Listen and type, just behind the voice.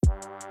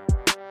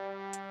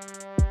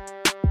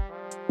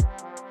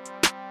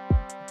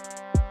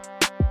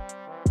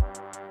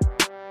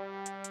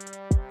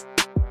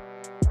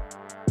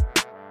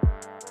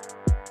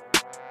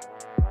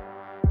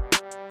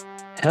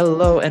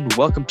Hello and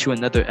welcome to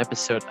another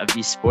episode of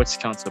the Sports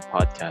Council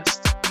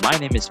podcast. My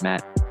name is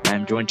Matt, and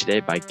I'm joined today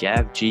by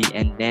Gav, G,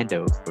 and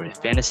Nando for a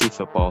fantasy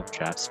football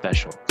draft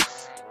special.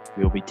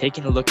 We will be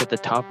taking a look at the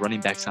top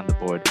running backs on the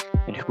board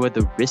and who are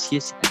the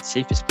riskiest and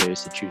safest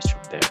players to choose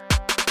from there.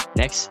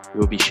 Next, we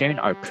will be sharing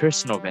our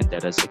personal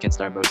vendettas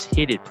against our most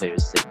hated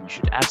players that you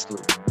should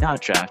absolutely not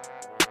draft,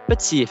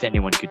 but see if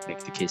anyone could make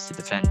the case to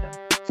defend them.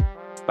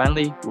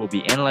 Finally, we will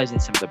be analyzing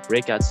some of the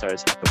breakout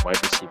stars at the wide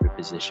receiver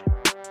position.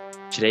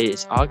 Today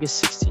is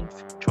August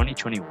 16th,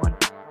 2021, and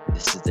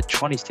this is the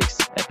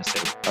 26th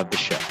episode of the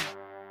show.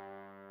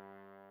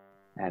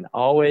 And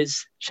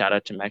always, shout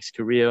out to Max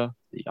Carrillo,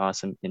 the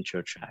awesome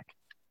intro track.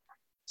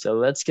 So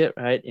let's get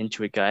right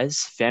into it,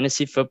 guys.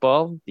 Fantasy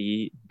football,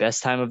 the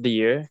best time of the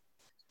year.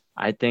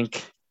 I think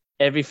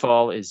every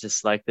fall is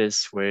just like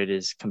this, where it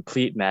is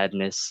complete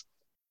madness.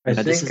 I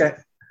think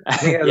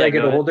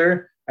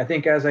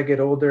as I get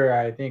older,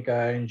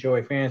 I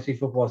enjoy fantasy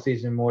football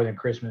season more than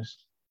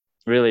Christmas.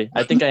 Really,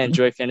 I think I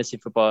enjoy fantasy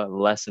football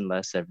less and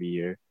less every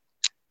year.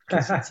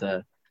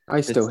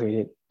 I still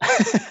hate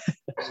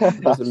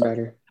it. Doesn't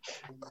matter.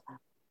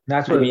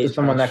 That's what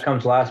someone that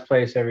comes last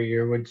place every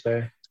year would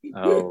say.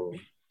 Oh,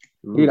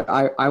 dude,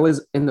 I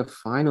was in the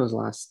finals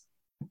last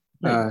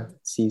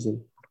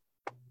season.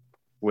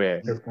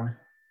 Where?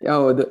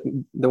 Oh,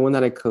 the one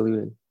that I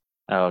colluded.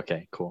 Oh,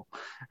 okay, cool.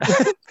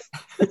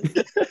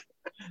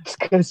 This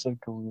guy's so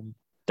colluded.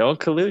 Don't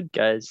collude,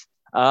 guys.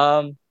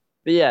 But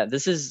yeah,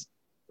 this is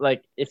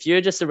like if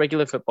you're just a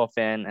regular football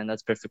fan, and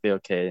that's perfectly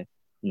okay.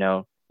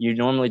 You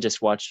normally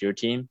just watch your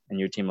team and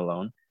your team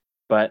alone.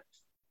 But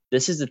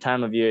this is the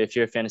time of year, if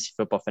you're a fantasy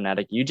football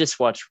fanatic, you just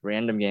watch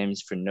random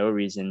games for no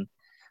reason.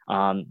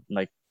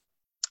 Like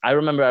I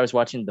remember I was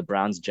watching the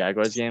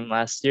Browns-Jaguars game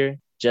last year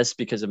just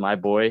because of my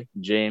boy,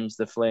 James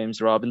the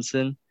Flames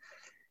Robinson.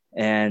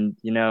 And,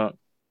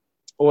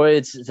 or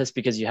it's just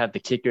because you have the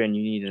kicker and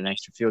you need an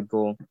extra field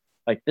goal.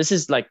 Like this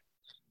is like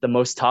the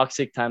most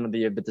toxic time of the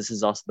year, but this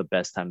is also the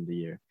best time of the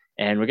year.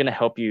 And we're going to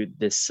help you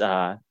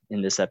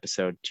in this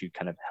episode to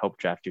kind of help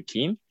draft your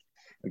team.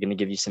 We're going to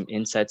give you some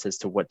insights as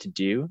to what to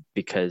do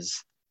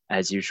because,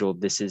 as usual,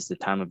 this is the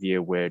time of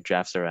year where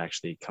drafts are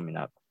actually coming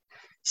up.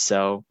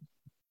 So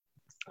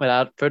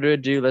without further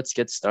ado, let's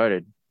get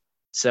started.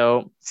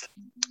 So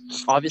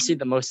obviously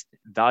the most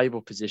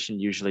valuable position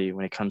usually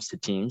when it comes to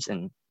teams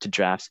and to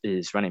drafts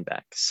is running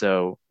back.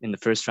 So in the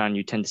first round,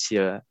 you tend to see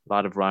a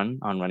lot of run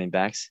on running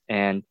backs.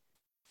 And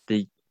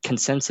the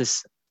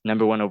consensus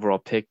number one overall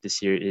pick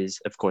this year is,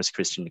 of course,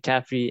 Christian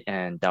McCaffrey,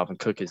 and Dalvin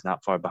Cook is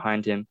not far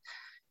behind him.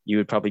 You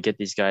would probably get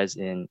these guys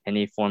in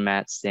any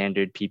format,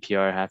 standard,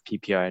 PPR, half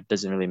PPR, it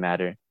doesn't really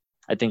matter.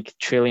 I think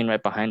trailing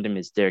right behind him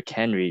is Derrick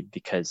Henry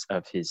because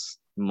of his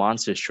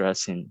monstrous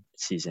rushing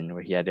season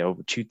where he had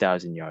over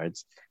 2,000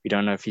 yards. We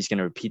don't know if he's going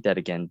to repeat that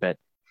again, but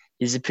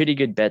he's a pretty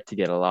good bet to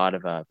get a lot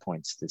of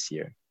points this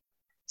year.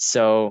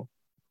 So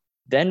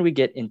then we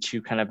get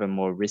into kind of a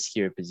more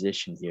riskier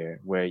position here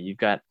where you've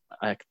got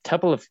a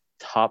couple of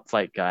top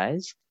flight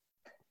guys,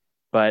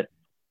 but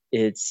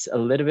it's a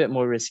little bit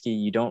more risky.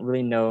 You don't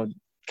really know,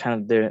 kind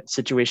of their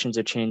situations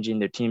are changing,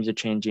 their teams are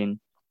changing,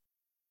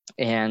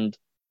 and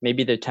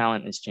maybe their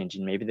talent is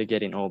changing. Maybe they're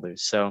getting older.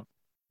 So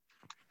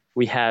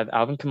we have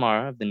Alvin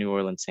Kamara of the New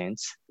Orleans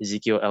Saints,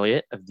 Ezekiel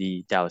Elliott of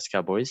the Dallas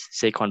Cowboys,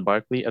 Saquon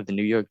Barkley of the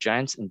New York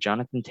Giants, and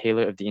Jonathan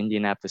Taylor of the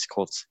Indianapolis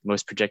Colts,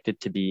 most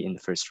projected to be in the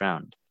first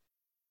round.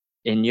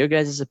 In your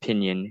guys'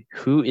 opinion,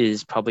 who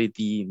is probably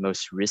the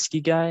most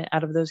risky guy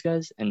out of those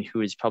guys, and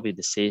who is probably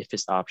the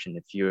safest option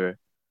if you're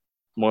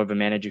more of a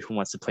manager who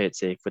wants to play it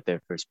safe with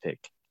their first pick?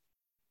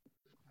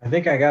 I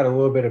think I got a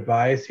little bit of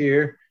bias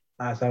here,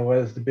 as I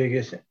was the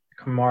biggest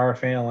Kamara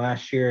fan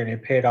last year, and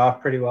it paid off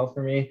pretty well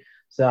for me.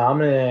 So I'm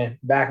going to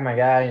back my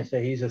guy and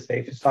say he's the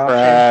safest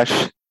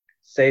option.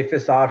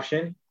 Safest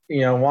option.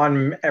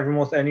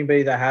 Almost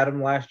anybody that had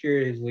him last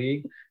year in his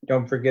league.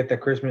 Don't forget the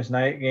Christmas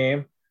night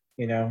game.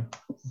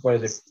 4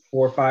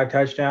 or 5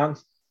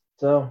 touchdowns.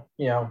 So,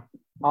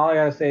 all I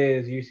got to say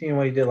is you've seen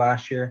what he did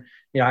last year.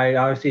 I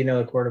obviously know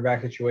the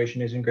quarterback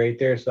situation isn't great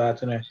there, so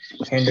that's going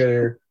to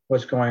hinder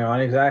what's going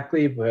on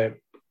exactly. But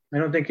I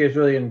don't think it's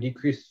really going to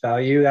decrease his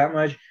value that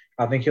much.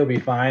 I think he'll be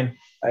fine.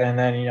 And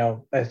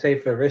then, I say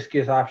for the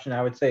riskiest option,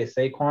 I would say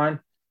Saquon,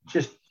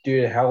 just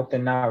due to health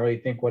and not really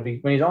think when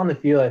he's on the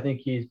field, I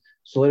think he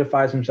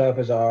solidifies himself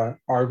as a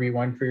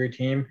RB1 for your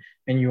team,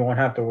 and you won't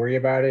have to worry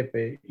about it.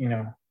 But,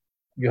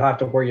 you'll have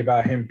to worry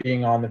about him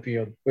being on the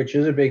field, which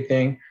is a big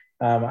thing.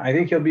 I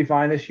think he'll be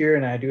fine this year,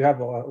 and I do have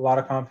a lot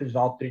of confidence in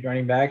all 3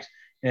 running backs.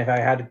 And if I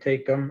had to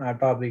take them, I'd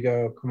probably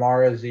go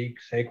Kamara, Zeke,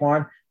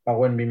 Saquon. I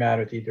wouldn't be mad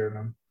with either of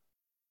them.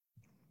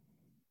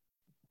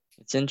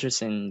 It's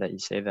interesting that you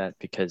say that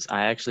because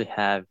I actually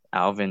have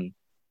Alvin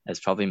as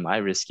probably my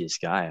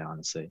riskiest guy,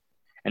 honestly.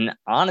 And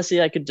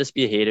honestly, I could just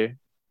be a hater.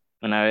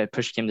 When I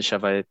push came to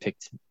shove, I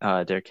picked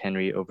Derrick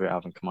Henry over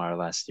Alvin Kamara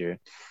last year.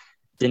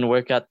 Didn't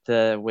work out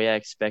the way I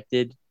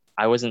expected.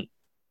 I wasn't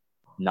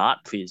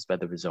not pleased by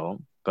the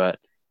result, but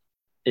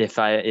if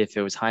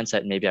it was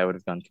hindsight, maybe I would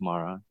have gone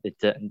Kamara.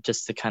 It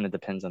just kind of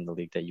depends on the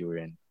league that you were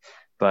in.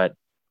 But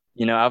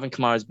Alvin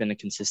Kamara has been a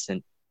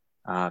consistent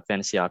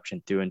fantasy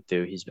option through and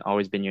through. He's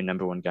always been your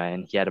number one guy,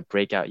 and he had a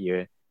breakout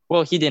year.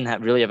 Well, he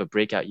didn't really have a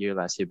breakout year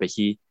last year, but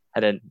he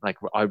had a like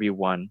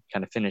RB1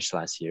 kind of finish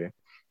last year.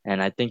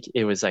 And I think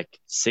it was like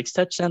 6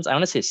 touchdowns. I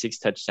want to say 6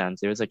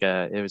 touchdowns. It was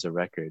a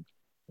record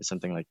or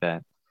something like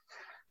that.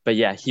 But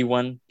yeah, he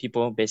won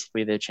people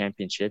basically their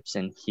championships,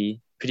 and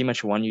he pretty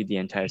much won you the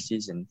entire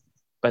season.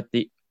 But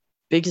the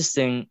biggest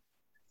thing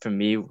for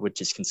me,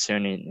 which is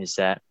concerning, is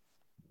that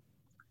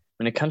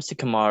when it comes to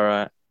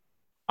Kamara,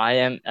 I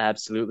am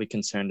absolutely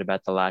concerned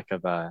about the lack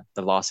of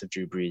the loss of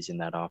Drew Brees in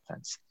that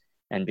offense.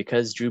 And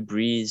because Drew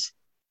Brees,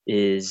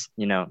 his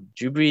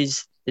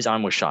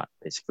arm was shot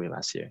basically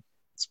last year.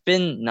 It's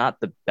been not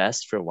the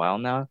best for a while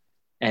now.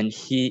 And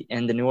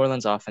the New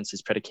Orleans offense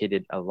is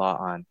predicated a lot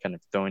on kind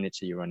of throwing it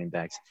to your running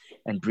backs.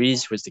 And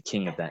Brees was the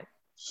king of that.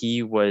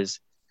 He was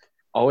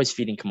always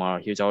feeding Kamara.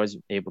 He was always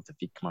able to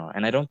feed Kamara.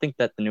 And I don't think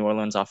that the New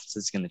Orleans offense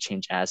is going to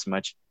change as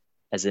much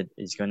as it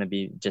is going to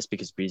be just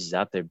because Brees is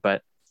out there.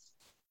 But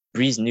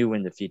Brees knew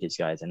when to feed his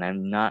guys. And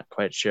I'm not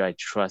quite sure I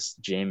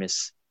trust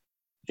famous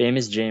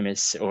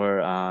Jameis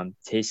or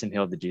Taysom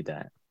Hill to do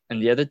that.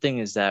 And the other thing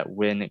is that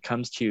when it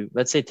comes to,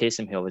 let's say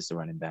Taysom Hill is the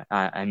running back.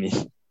 I mean,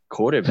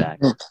 quarterback.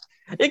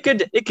 It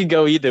could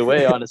go either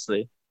way,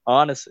 honestly.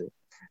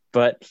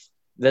 But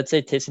let's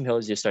say Taysom Hill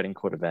is your starting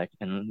quarterback,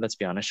 and let's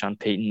be honest, Sean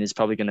Payton is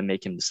probably going to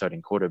make him the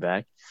starting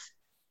quarterback.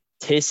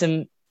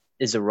 Taysom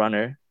is a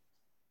runner,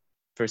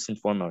 first and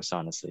foremost,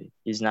 honestly.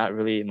 He's not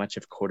really much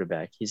of a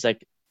quarterback. He's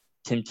like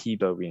Tim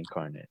Tebow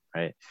reincarnate,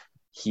 right?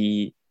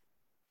 He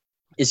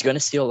is going to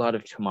steal a lot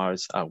of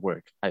Kamara's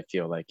work, I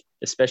feel like.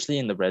 Especially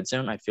in the red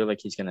zone, I feel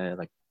like he's going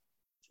to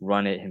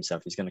run it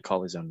himself. He's going to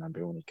call his own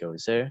number when he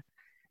goes there.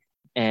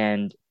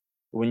 And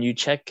when you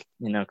check,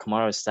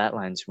 Kamara's stat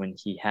lines when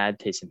he had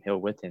Taysom Hill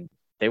with him,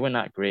 they were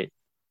not great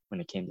when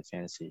it came to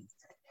fantasy.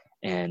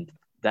 And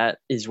that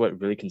is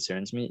what really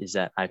concerns me, is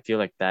that I feel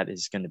like that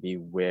is going to be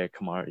where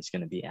Kamara is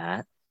going to be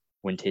at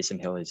when Taysom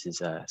Hill is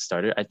his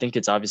starter. I think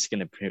it's obviously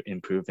going to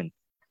improve. And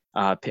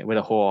with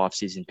a whole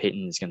offseason,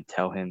 Payton is going to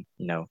tell him,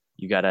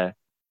 you got to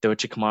throw it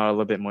to Kamara a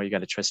little bit more. You got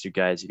to trust your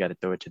guys. You got to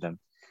throw it to them.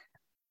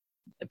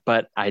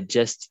 But I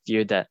just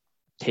fear that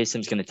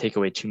Taysom's going to take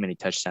away too many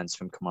touchdowns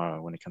from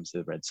Kamara when it comes to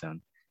the red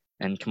zone.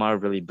 And Kamara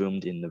really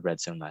boomed in the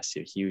red zone last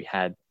year. He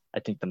had,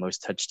 I think, the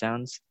most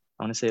touchdowns,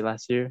 I want to say,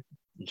 last year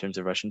in terms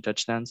of rushing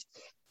touchdowns,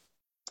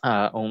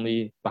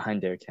 only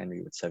behind Derrick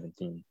Henry with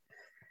 17.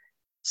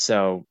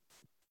 So,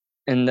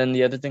 and then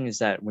the other thing is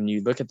that when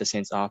you look at the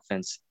Saints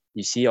offense,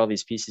 you see all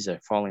these pieces are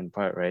falling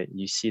apart, right?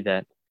 You see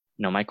that,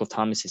 Michael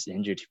Thomas is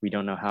injured. We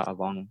don't know how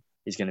long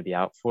he's going to be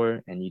out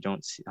for, and you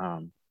don't see,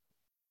 and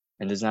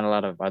there's not a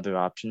lot of other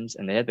options.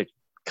 And they had to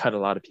cut a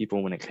lot of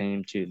people when it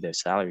came to their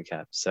salary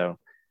cap. So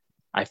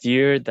I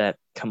fear that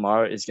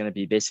Kamara is going to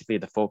be basically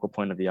the focal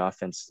point of the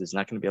offense. There's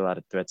not going to be a lot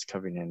of threats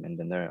covering him, and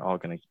then they're all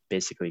going to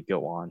basically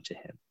go on to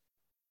him,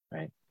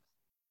 right?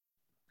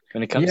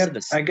 When it comes to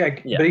this, but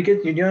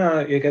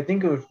I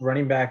think of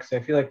running backs. I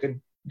feel like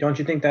don't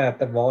you think that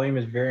the volume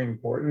is very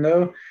important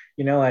though?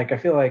 I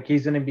feel like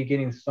he's going to be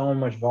getting so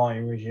much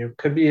volume, which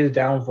could be his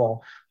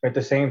downfall. But at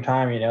the same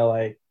time,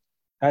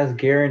 has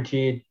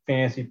guaranteed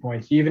fantasy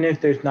points, even if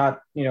there's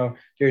not,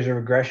 there's a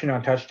regression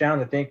on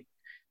touchdowns. I think,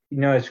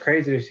 it's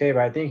crazy to say,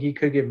 but I think he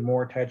could get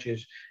more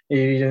touches.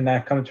 Either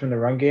that comes from the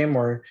run game,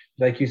 or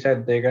like you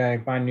said, they're going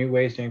to find new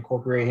ways to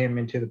incorporate him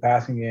into the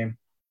passing game.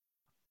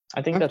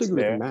 I think that's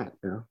fair. Matt,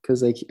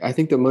 because I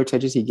think the more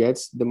touches he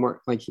gets, the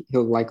more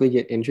he'll likely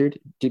get injured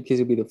because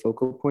he'll be the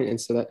focal point, and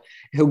so that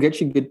he'll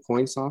get you good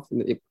points off in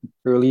the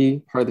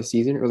early half of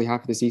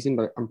the season.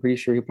 But I'm pretty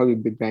sure he'll probably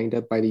be banged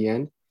up by the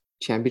end,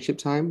 championship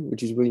time,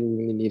 which is really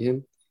really need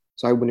him.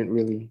 So I wouldn't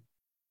really.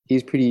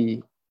 He's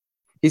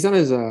not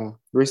as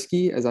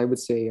risky as I would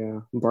say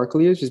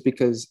Barkley is, just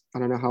because I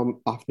don't know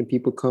how often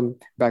people come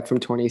back from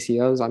torn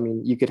ACLs. I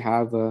mean, you could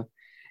have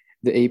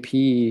the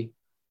AP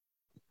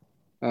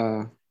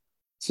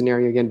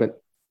scenario again,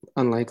 but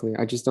unlikely.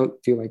 I just don't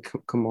feel like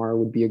Kamara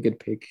would be a good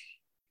pick.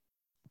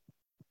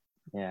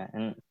 Yeah,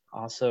 and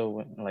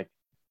also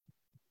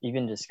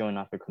even just going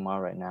off of Kamara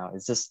right now,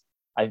 it's just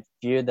I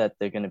fear that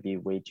they're going to be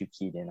way too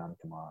keyed in on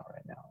Kamara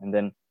right now. And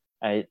then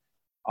I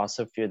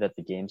also fear that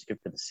the game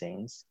script for the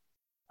Saints,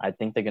 I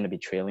think they're going to be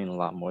trailing a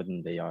lot more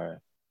than they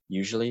are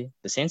usually.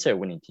 The Saints are a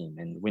winning team,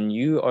 and when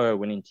you are a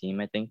winning team,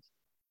 I think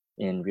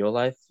in real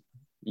life,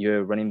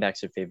 your running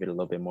backs are favored a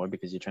little bit more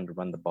because you're trying to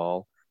run the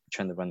ball, you're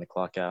trying to run the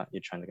clock out,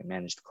 you're trying to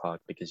manage the clock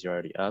because you're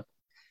already up.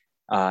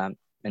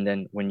 And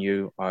then when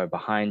you are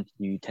behind,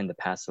 you tend to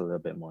pass a little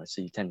bit more.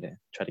 So you tend to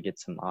try to get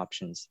some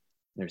options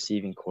in the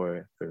receiving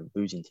core for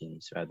losing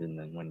teams rather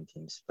than winning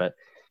teams. But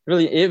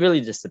it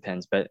really just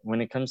depends. But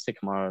when it comes to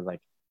Kamara,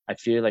 I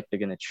fear they're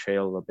going to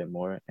trail a little bit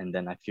more. And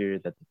then I fear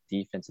that the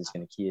defense is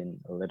going to key in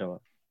a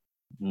little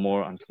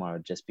more on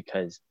Kamara just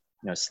because,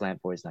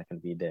 Slant Boy is not going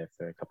to be there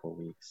for a couple of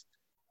weeks.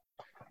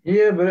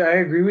 Yeah, but I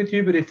agree with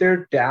you. But if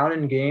they're down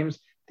in games,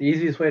 the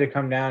easiest way to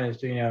come down is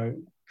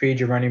to, feed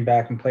your running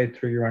back and play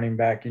through your running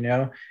back,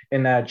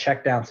 in that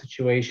check down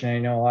situation. I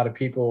know a lot of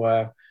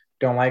people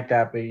don't like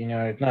that, but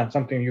it's not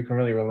something you can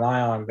really rely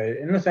on. But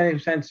in the same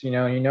sense, if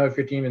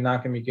your team is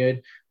not going to be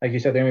good, like you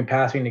said, they're going to be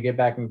passing to get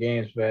back in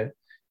games, but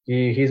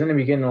he's going to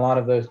be getting a lot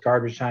of those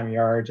garbage time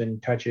yards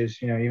and touches.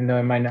 Even though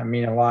it might not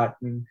mean a lot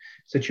in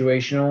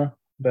situational,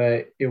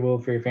 but it will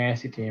for your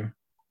fantasy team.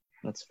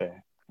 That's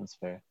fair. That's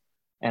fair.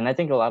 And I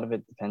think a lot of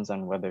it depends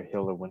on whether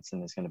Hill or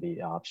Winston is going to be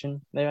the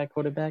option there at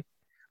quarterback.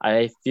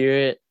 I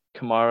fear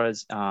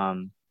Kamara's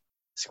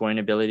scoring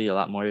ability a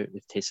lot more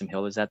if Taysom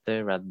Hill is out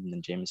there rather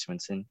than Jameis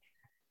Winston.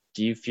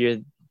 Do you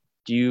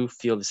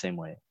feel the same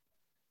way?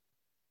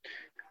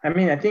 I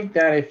mean, I think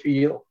that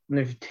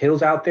if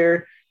Hill's out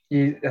there,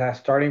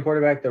 starting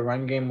quarterback, the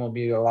run game will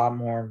be a lot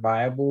more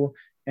viable,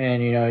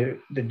 and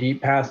the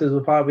deep passes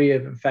will probably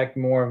affect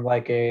more of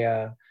like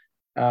a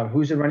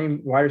who's the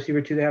running wide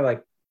receiver too? They have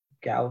like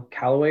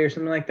Callaway or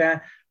something like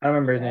that. I don't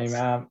remember his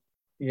name.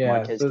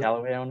 Marquez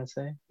Callaway, I want to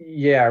say.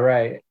 Yeah,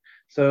 right.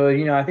 So,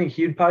 I think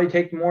he'd probably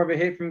take more of a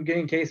hit from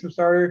getting Taysom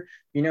starter.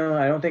 I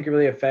don't think it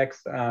really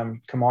affects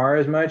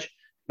Kamara as much.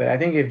 But I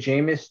think if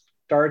Jameis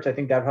starts, I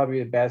think that'd probably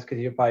be the best because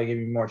he'll probably give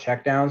you more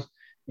checkdowns.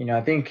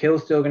 I think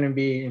Hill's still going to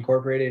be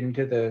incorporated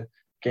into the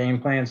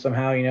game plan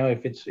somehow.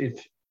 If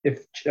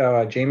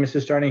Jameis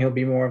is starting, he'll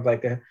be more of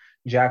like a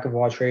jack of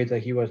all trades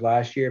like he was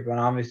last year. But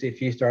obviously, if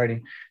he's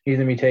starting, he's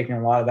going to be taking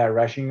a lot of that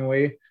rushing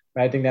away.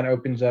 But I think that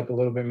opens up a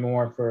little bit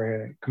more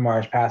for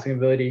Kamara's passing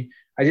ability.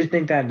 I just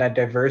think that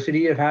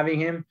diversity of having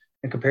him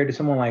and compared to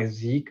someone like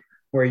Zeke,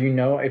 where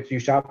if you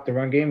stop the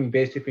run game, you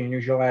basically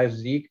neutralize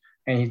Zeke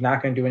and he's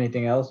not going to do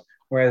anything else.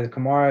 Whereas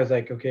Kamara is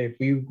like, okay, if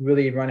we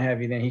really run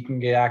heavy, then he can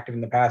get active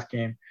in the pass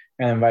game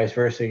and then vice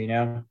versa,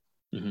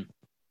 Mm-hmm.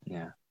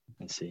 Yeah,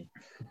 I see.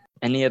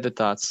 Any other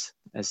thoughts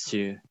as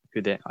to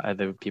who the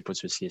other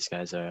people's riskiest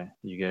guys are?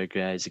 You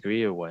guys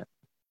agree or what?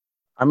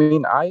 I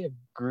mean, I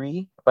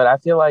agree, but I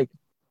feel like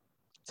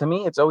to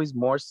me, it's always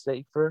more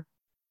safer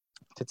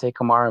to take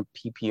Kamara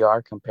in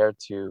PPR compared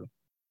to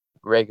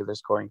regular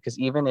scoring. Because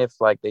even if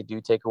like they do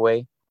take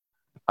away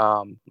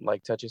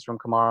like touches from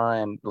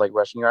Kamara and like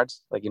rushing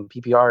yards, like in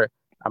PPR,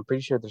 I'm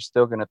pretty sure they're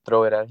still gonna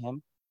throw it at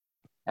him,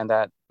 and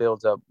that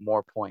builds up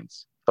more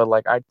points. But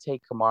like I'd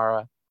take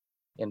Kamara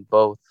in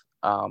both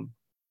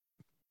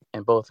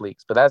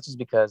leagues. But that's just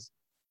because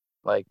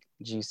like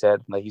G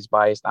said, like he's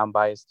biased, I'm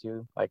biased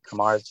too. Like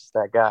Kamara's just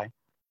that guy.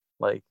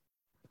 Like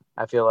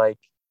I feel like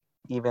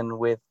even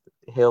with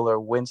Hill or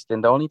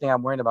Winston, the only thing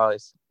I'm worried about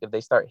is if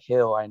they start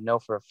Hill, I know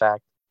for a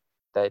fact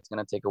that it's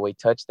going to take away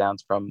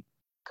touchdowns from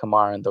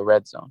Kamara in the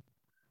red zone.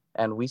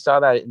 And we saw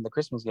that in the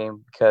Christmas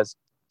game because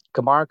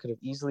Kamara could have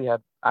easily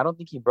had, I don't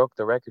think he broke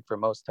the record for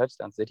most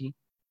touchdowns, did he?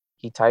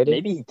 He tied it?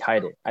 Maybe he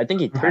tied it. I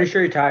think he tied it. I'm pretty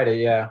sure he tied it,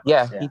 yeah.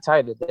 Yeah, he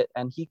tied it.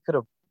 And he could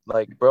have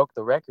like broke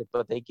the record,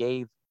 but they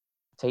gave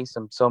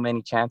Taysom so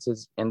many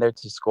chances in there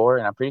to score.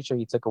 And I'm pretty sure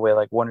he took away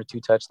like 1 or 2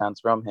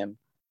 touchdowns from him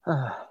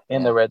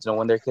in the red zone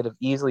when they could have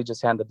easily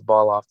just handed the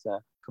ball off to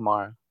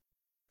Kamara.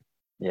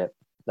 Yep,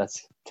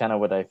 that's kind of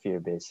what I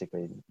fear,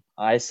 basically.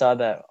 I saw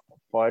that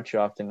far too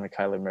often with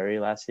Kyler Murray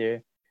last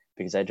year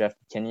because I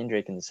drafted Kenyon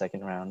Drake in the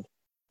second round,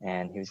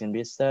 and he was going to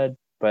be a stud.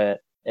 But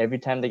every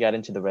time they got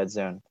into the red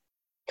zone,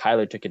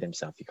 Kyler took it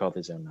himself. He called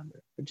his own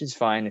number, which is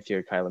fine if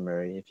you're Kyler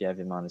Murray, if you have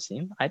him on his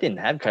team. I didn't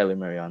have Kyler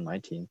Murray on my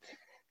team,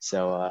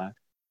 so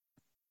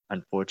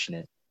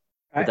unfortunate.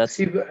 I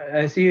see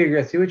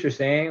what you're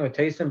saying with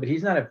Taysom, but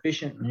he's not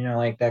efficient,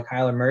 like that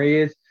Kyler Murray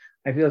is.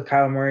 I feel like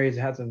Kyler Murray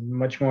has a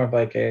much more of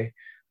like a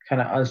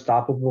kind of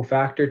unstoppable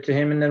factor to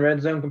him in the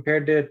red zone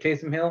compared to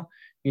Taysom Hill.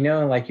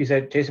 Like you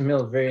said, Taysom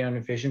Hill is very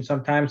inefficient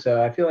sometimes.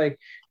 So I feel like,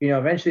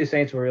 eventually the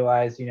Saints will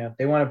realize, if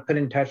they want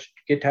to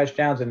get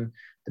touchdowns, and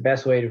the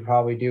best way to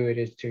probably do it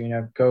is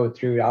to, go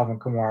through Alvin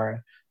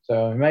Kamara.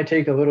 So it might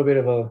take a little bit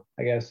of a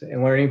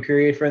learning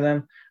period for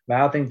them, but I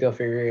don't think they'll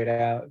figure it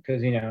out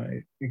because,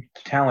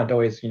 talent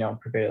always,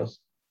 prevails.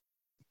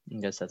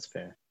 I guess that's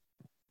fair.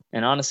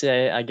 And honestly,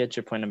 I get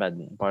your point about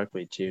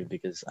Barkley too,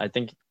 because I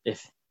think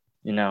if,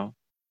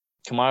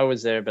 Kamara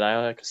was there, but I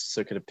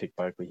also could have picked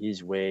Barkley.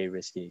 He's way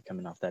risky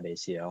coming off that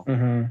ACL.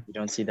 Mm-hmm. You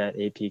don't see that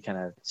AP kind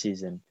of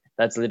season.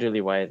 That's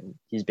literally why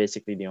he's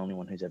basically the only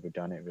one who's ever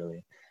done it,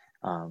 really.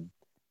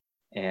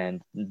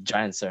 And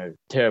Giants are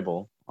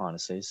terrible,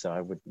 honestly, so I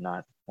would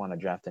not want to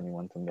draft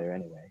anyone from there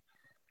anyway.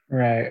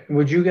 Right.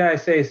 Would you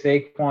guys say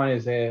Saquon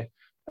is a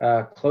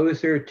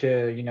closer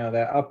to,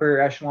 the upper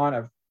echelon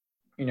of,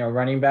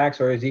 running backs,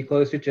 or is he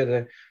closer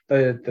to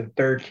the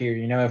third tier?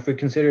 If we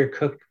consider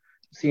Cook,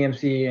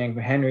 CMC, and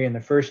Henry in the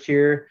first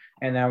tier,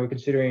 and now we're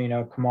considering,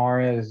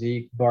 Kamara,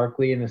 Zeke,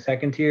 Barkley in the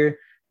second tier,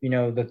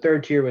 the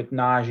third tier with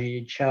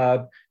Najee,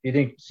 Chubb, do you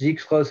think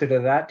Zeke's closer to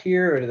that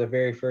tier or to the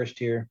very first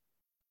tier?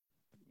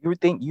 You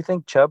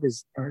think Chubb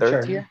is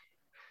third tier?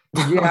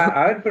 Yeah,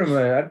 I'd put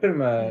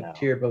him a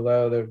tier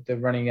below the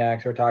running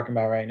backs we're talking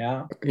about right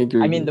now.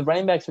 I mean, the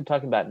running backs we're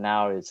talking about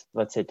now is,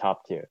 let's say,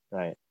 top tier,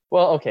 right?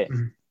 Well, okay.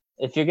 Mm-hmm.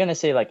 If you're gonna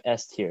say like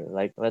S tier,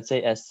 like let's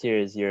say S tier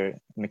is your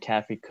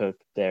McCaffrey, Cook,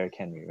 Derrick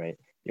Henry, right?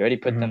 You already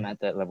put them at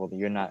that level, but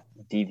you're not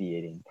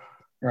deviating.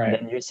 Right. And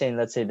then you're saying,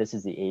 let's say this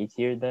is the A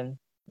tier then,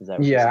 Is that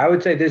what you're Yeah, I saying?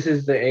 would say this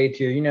is the A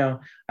tier.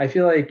 I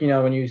feel like,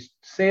 when you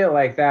say it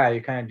like that,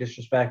 you're kind of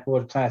disrespectful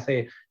to try to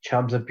say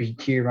Chubb's a B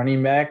tier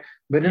running back.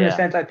 But in a Yeah.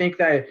 sense, I think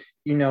that,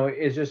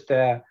 it's just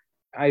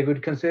I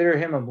would consider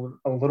him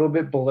a little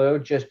bit below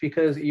just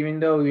because even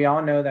though we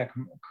all know that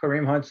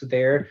Kareem Hunt's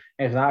there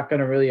and it's not going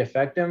to really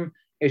affect him,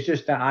 it's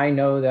just that I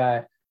know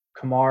that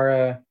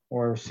Kamara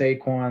or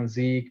Saquon,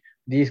 Zeke,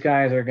 these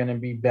guys are going to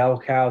be bell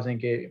cows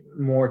and get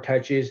more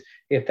touches.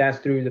 If that's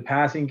through the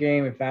passing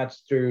game, if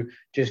that's through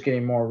just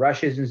getting more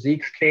rushes in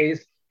Zeke's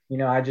case,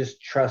 I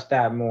just trust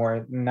that more.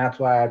 And that's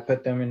why I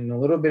put them in a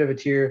little bit of a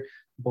tier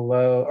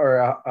below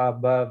or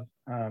above,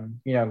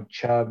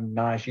 Chubb,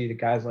 Najee, the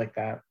guys like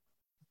that.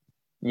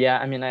 Yeah,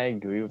 I mean, I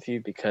agree with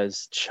you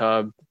because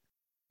Chubb,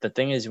 the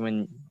thing is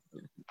when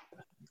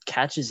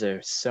catches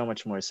are so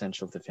much more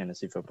essential to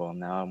fantasy football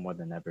now more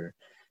than ever.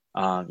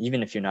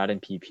 Even if you're not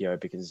in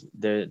PPR, because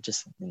they're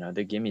just,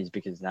 they're gimmies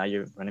because now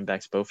your running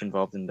backs both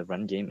involved in the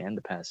run game and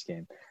the pass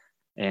game.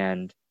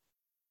 And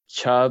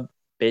Chubb,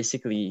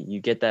 basically, you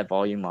get that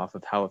volume off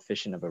of how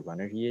efficient of a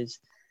runner he is.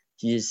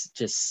 He is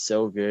just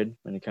so good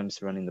when it comes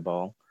to running the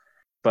ball.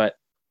 But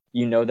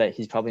you know that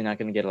he's probably not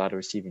going to get a lot of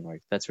receiving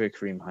work. That's where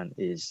Kareem Hunt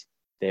is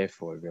there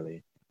for,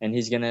 really. And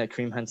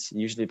Kareem Hunt's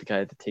usually the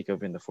guy to take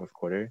over in the fourth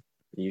quarter.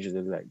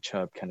 Usually, like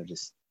Chubb, kind of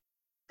just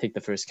take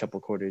the first couple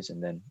quarters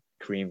and then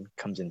Kareem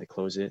comes in to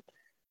close it.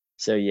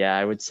 So yeah,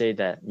 I would say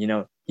that,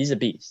 he's a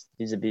beast.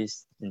 He's a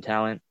beast in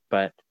talent,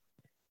 but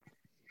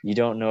you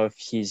don't know if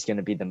he's going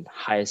to be the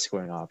highest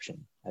scoring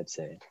option, I'd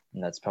say.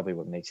 And that's probably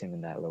what makes him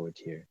in that lower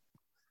tier.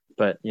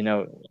 But,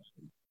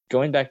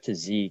 going back to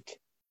Zeke,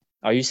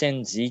 are you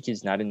saying Zeke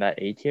is not in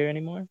that A tier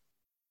anymore?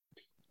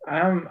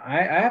 I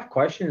have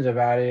questions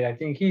about it. I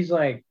think he's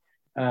like,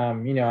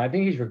 I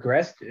think he's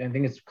regressed. I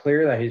think it's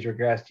clear that he's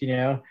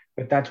regressed,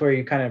 but that's where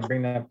you kind of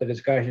bring up the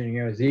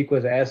discussion. Zeke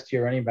was an S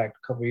tier running back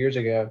a couple years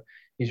ago.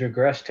 He's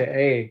regressed to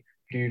A.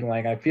 Dude,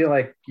 like I feel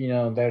like,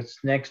 that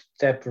next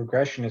step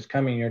regression is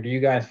coming, or do you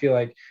guys feel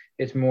like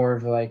it's more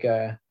of like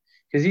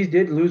because he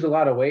did lose a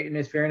lot of weight in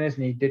his fairness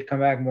and he did come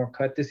back more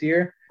cut this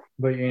year,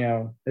 but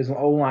his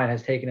O line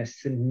has taken a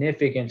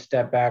significant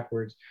step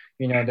backwards.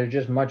 They're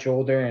just much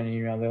older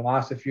and they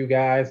lost a few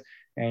guys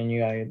and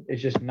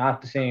it's just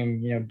not the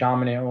same,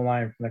 dominant O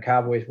line from the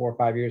Cowboys 4 or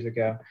 5 years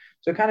ago.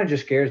 So it kind of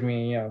just scares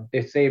me.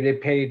 They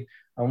paid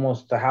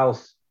almost the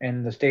house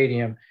and the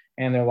stadium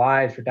and their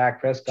lives for Dak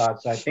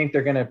Prescott. So I think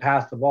they're going to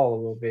pass the ball a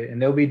little bit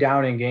and they'll be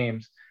down in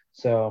games.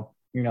 So,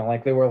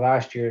 like they were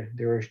last year,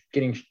 they were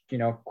getting,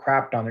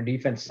 crapped on. Their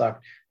defense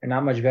sucked. They're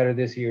not much better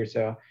this year.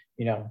 So,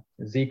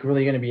 is Zeke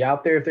really going to be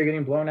out there if they're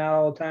getting blown out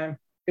all the time?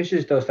 It's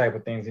just those type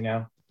of things.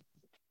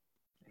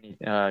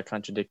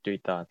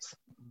 Contradictory thoughts.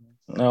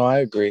 No, I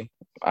agree.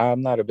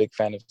 I'm not a big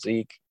fan of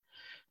Zeke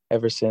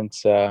ever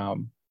since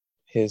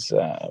his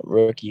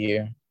rookie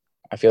year.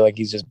 I feel like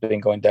he's just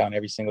been going down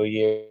every single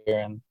year,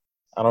 and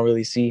I don't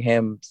really see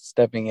him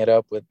stepping it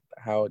up with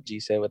how G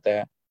said with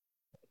that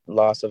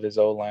loss of his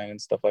O-line and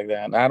stuff like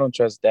that. And I don't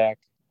trust Dak.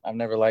 I've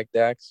never liked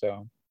Dak,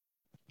 so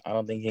I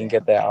don't think he can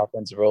get that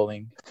offense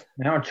rolling.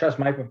 I don't trust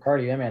Mike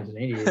McCarthy. That man's an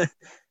idiot.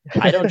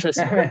 I don't trust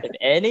in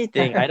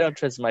anything. I don't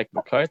trust Mike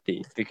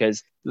McCarthy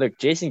because look,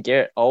 Jason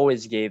Garrett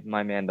always gave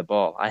my man the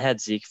ball. I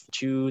had Zeke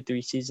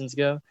 2-3 seasons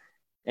ago,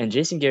 and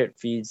Jason Garrett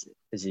feeds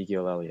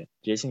Ezekiel Elliott.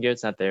 Jason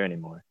Garrett's not there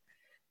anymore,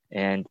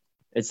 and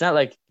it's not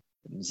like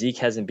Zeke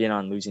hasn't been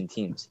on losing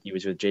teams. He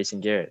was with Jason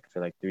Garrett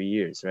for like 3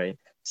 years, right?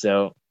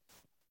 So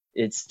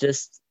it's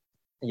just,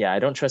 I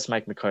don't trust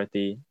Mike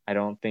McCarthy. I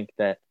don't think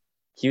that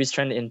he was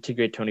trying to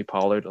integrate Tony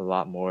Pollard a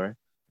lot more,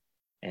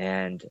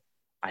 and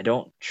I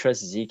don't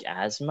trust Zeke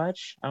as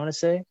much, I want to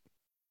say.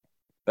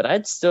 But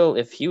I'd still,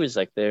 if he was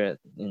like there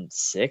in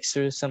 6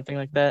 or something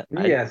like that.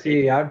 I'd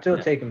still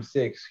take him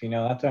 6.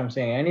 That's what I'm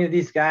saying. Any of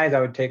these guys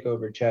I would take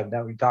over Chubb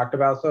that we talked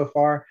about so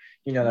far.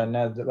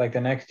 Like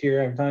the next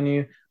tier, I'm telling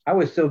you, I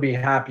would still be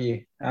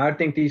happy. I would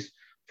think these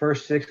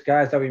first 6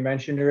 guys that we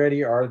mentioned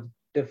already are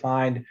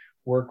defined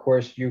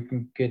workhorse. You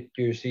can get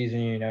your season,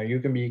 you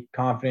can be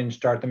confident,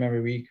 start them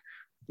every week.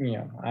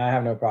 I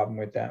have no problem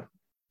with that.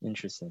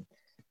 Interesting.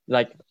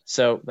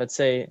 So let's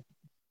say,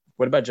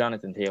 what about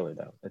Jonathan Taylor,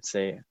 though?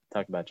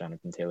 Talk about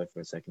Jonathan Taylor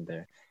for a second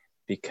there.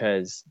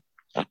 Because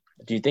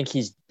do you think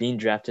he's being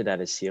drafted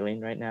at his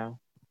ceiling right now?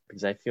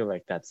 Because I feel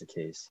like that's the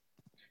case.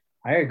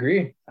 I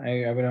agree.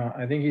 I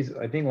think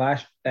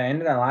the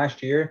end of that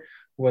last year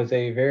was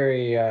a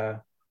very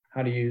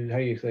how do you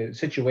say it?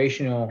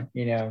 Situational,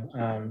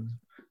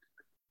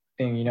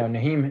 thing.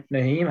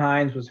 Nyheim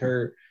Hines was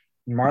hurt,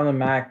 Marlon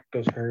Mack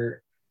was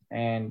hurt,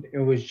 and it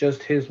was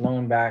just his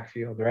lone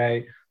backfield,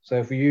 right? So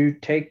if you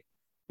take,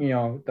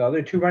 the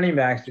other 2 running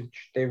backs,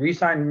 they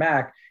re-signed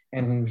Mack,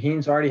 and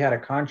Hines already had a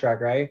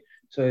contract, right?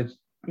 So it's,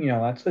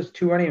 that's just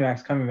 2 running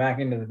backs coming back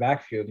into the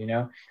backfield.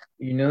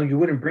 You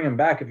wouldn't bring them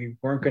back if you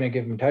weren't going to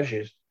give them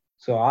touches.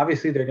 So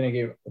obviously they're going to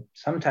give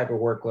some type of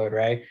workload,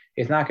 right?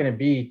 It's not going to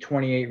be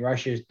 28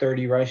 rushes,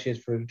 30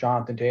 rushes for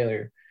Jonathan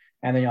Taylor.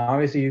 And then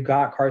obviously you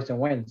got Carson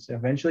Wentz.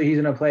 Eventually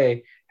he's going to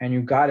play, and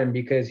you got him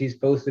because he's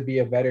supposed to be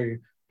a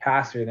better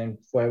passer than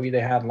what they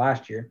had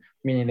last year,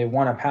 meaning they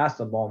want to pass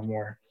the ball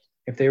more.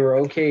 If they were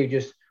okay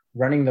just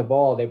running the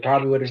ball, they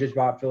probably would have just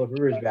brought Philip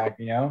Rivers back,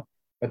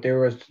 But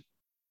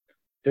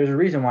there's a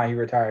reason why he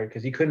retired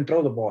because he couldn't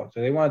throw the ball.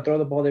 So they want to throw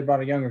the ball. They brought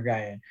a younger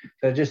guy in.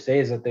 So it just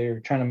says that they're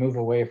trying to move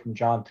away from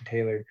Jonathan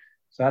Taylor.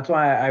 So that's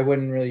why I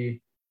wouldn't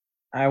really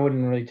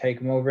take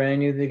him over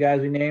any of the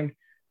guys we named.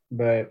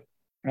 But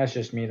that's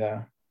just me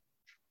though.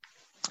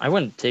 I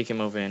wouldn't take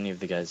him over any of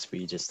the guys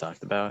we just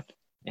talked about.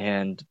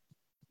 And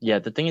yeah,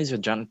 the thing is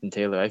with Jonathan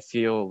Taylor, I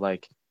feel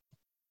like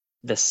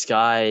the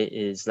sky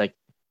is like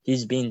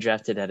he's being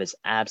drafted at his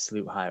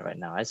absolute high right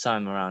now. I saw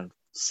him around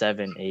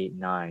 7, 8,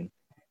 9.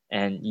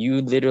 And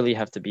you literally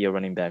have to be a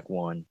running back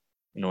 1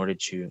 in order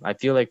to. I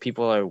feel like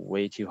people are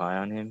way too high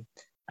on him.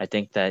 I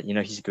think that,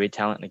 he's a great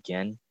talent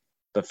again.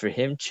 But for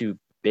him to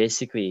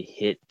basically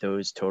hit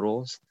those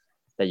totals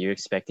that you're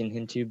expecting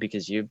him to,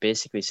 because you're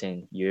basically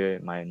saying you're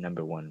my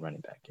number 1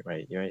 running back,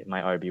 right? You're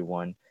my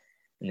RB1.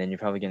 And then you're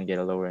probably going to get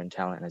a lower end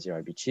talent as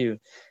your RB2.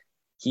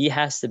 He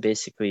has to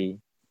basically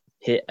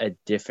hit a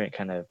different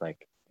kind of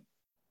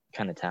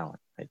talent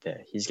right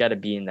there. He's got to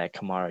be in that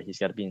Kamara. He's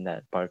got to be in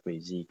that Barkley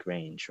Zeke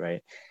range,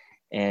 right?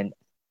 And,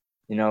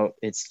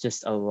 it's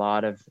just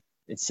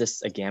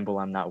a gamble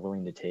I'm not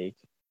willing to take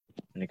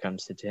when it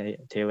comes to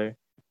Taylor.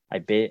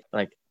 I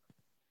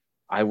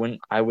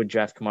would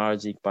draft Kamara,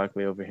 Zeke,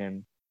 Barkley over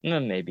him.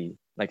 Maybe.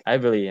 I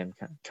really am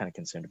kind of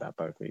concerned about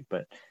Barkley,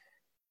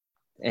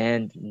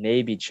 and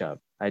maybe Chubb.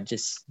 I'd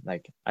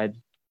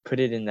put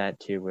it in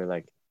that tier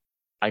where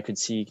I could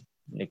see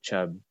Nick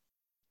Chubb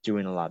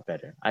doing a lot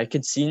better. I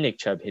could see Nick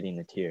Chubb hitting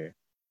the tier.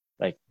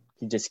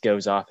 He just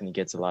goes off and he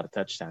gets a lot of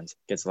touchdowns,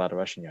 gets a lot of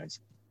rushing yards.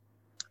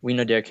 We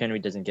know Derrick Henry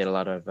doesn't get a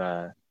lot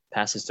of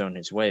passes thrown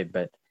his way,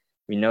 but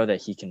we know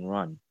that he can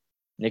run.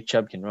 Nick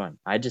Chubb can run.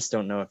 I just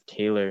don't know if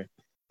Taylor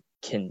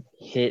can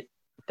hit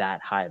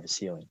that high of a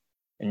ceiling.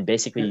 And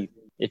basically,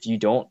 if you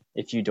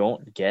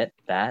don't get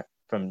that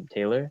from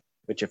Taylor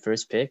with your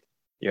first pick,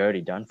 you're already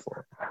done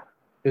for.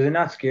 Does it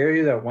not scare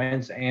you that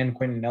Wentz and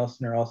Quentin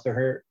Nelson are also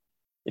hurt?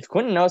 If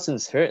Quentin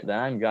Nelson's hurt, then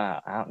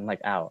I'm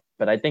out.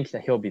 But I think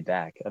that he'll be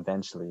back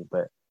eventually.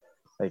 But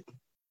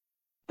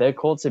their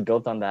Colts are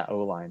built on that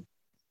O-line.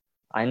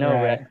 I know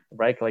Right.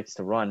 Reich likes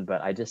to run,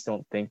 but I just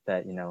don't think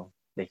that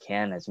they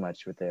can as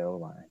much with their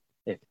O-line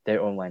if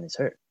their O-line is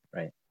hurt,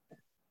 right?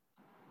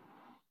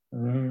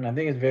 I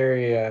think it's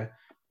very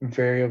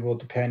variable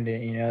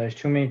dependent. There's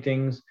too many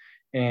things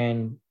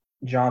in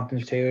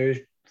Jonathan Taylor's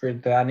for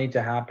that need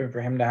to happen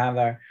for him to have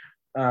that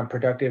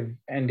productive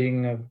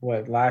ending of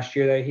last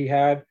year that he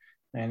had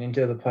and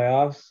into the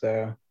playoffs.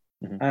 So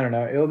I don't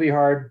know. It'll be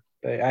hard,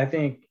 but I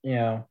think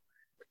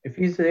if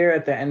he's there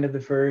at the end of the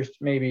first,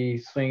 maybe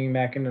swinging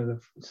back into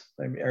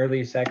the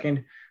early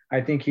second,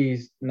 I think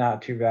he's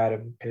not too bad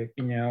of a pick.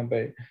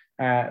 But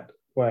at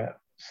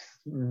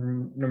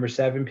number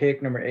 7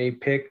 pick, number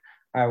 8 pick,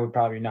 I'd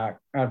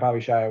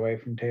probably shy away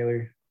from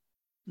Taylor.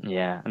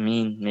 Yeah, I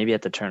mean, maybe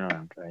at the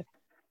turnaround, right?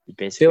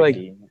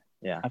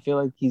 I feel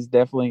like he's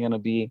definitely going to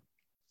be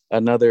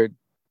another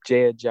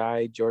Jay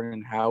Ajayi,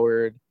 Jordan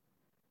Howard,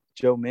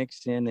 Joe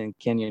Mixon, and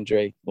Kenyon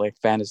Drake,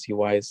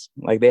 fantasy-wise.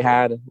 They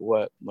had,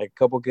 a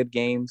couple good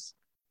games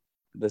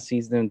the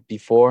season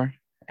before,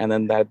 and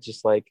then that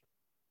just,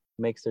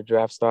 makes their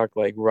draft stock,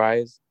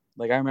 rise.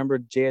 I remember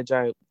Jay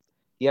Ajayi,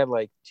 he had,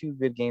 2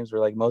 good games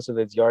where, most of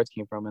his yards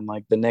came from, and,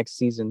 the next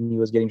season he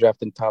was getting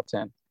drafted in top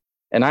 10.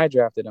 And I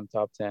drafted him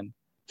top 10.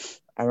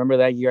 I remember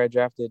that year I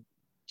drafted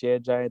Jay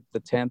Ajayi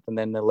the 10th, and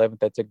then the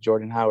 11th I took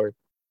Jordan Howard.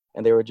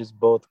 And they were just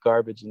both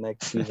garbage the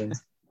next season.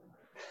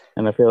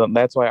 And I feel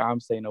that's why I'm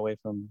staying away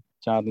from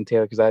Jonathan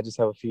Taylor, because I just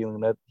have a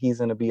feeling that he's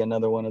going to be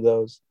another one of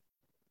those.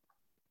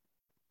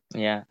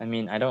 Yeah, I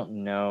mean, I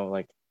don't know.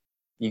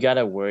 You got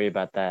to worry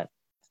about that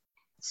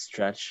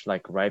stretch,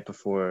 right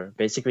before,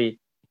 basically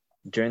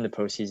during the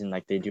postseason,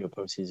 they do a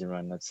postseason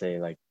run, let's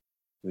say,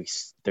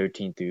 weeks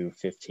 13 through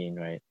 15,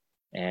 right?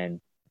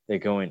 And they're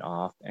going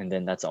off, and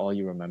then that's all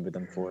you remember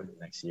them for the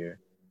next year.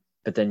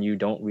 But then you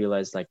don't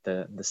realize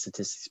the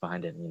statistics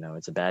behind it.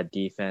 It's a bad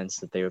defense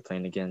that they were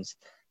playing against,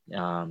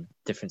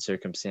 different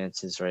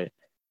circumstances, right?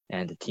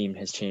 And the team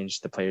has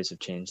changed, the players have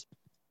changed.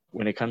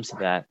 When it comes to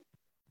that,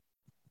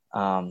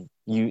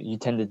 you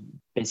tend to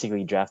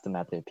basically draft them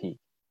at their peak.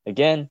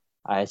 Again,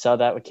 I saw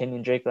that with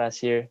Kenyon Drake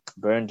last year,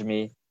 burned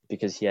me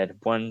because he had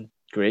one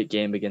great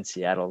game against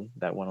Seattle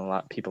that won a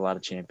lot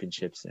of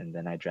championships, and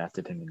then I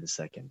drafted him in the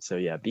second. So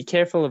yeah, be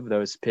careful of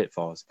those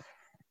pitfalls.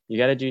 You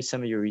got to do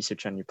some of your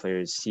research on your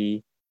players,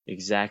 see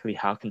exactly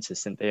how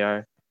consistent they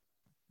are,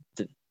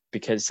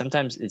 because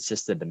sometimes it's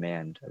just the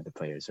demand of the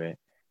players, right?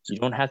 You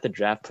don't have to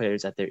draft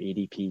players at their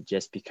ADP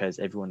just because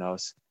everyone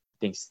else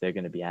thinks they're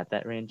going to be at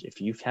that range.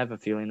 If you have a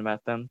feeling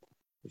about them,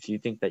 if you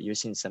think that you're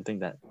seeing something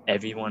that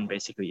everyone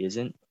basically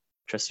isn't,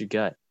 trust your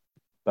gut.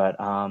 But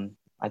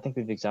I think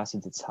we've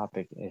exhausted the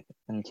topic.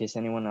 In case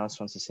anyone else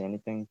wants to say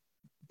anything,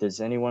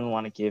 does anyone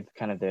want to give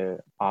kind of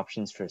their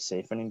options for a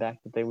safe running back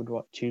that they would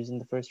choose in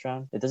the first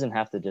round? It doesn't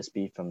have to just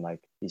be from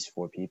these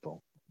 4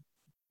 people.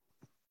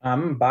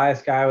 I'm a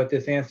biased guy with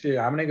this answer.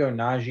 I'm going to go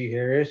Najee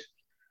Harris.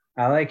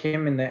 I like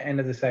him in the end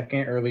of the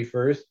second, early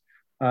first.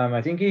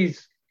 I think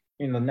he's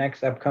the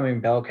next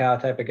upcoming bell cow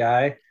type of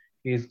guy.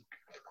 He's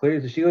clear.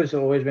 The Steelers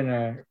have always been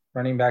a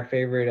running back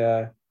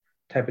favorite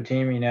type of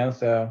team,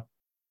 So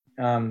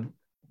um,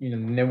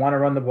 they want to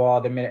run the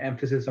ball. They made an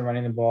emphasis on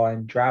running the ball,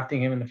 and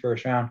drafting him in the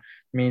first round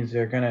means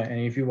they're gonna. And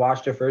if you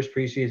watch the first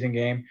preseason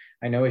game,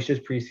 I know it's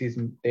just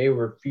preseason. They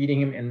were feeding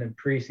him in the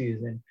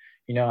preseason.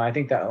 I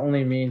think that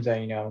only means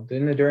that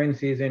during the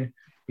season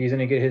he's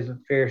gonna get his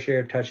fair share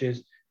of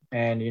touches,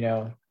 and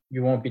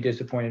you won't be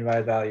disappointed by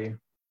his value.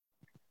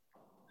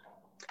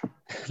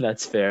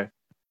 That's fair.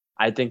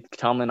 I think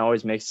Tomlin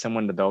always makes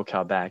someone the bell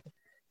cow back.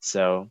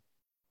 So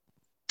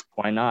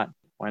why not?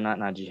 Why not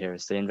Najee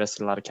Harris? They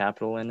invested a lot of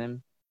capital in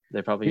him.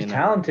 They're probably He's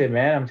talented,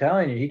 man. I'm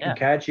telling you, he can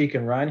catch, he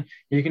can run,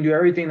 he can do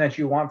everything that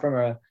you want from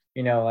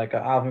like a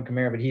Alvin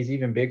Kamara, but he's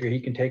even bigger.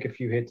 He can take a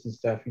few hits and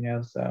stuff,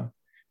 So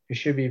he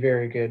should be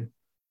very good.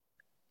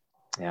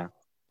 Yeah.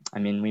 I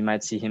mean, we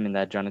might see him in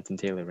that Jonathan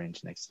Taylor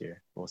range next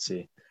year. We'll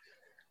see.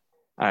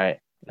 All right.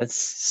 Let's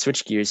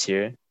switch gears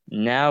here.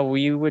 Now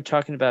we were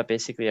talking about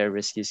basically our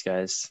riskiest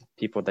guys,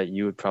 people that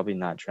you would probably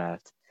not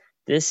draft.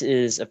 This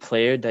is a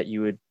player that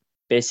you would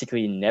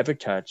basically never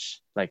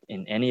touch, like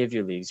in any of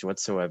your leagues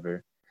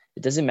whatsoever.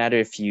 It doesn't matter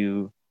if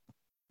you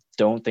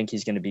don't think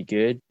he's going to be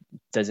good. It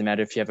doesn't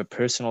matter if you have a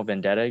personal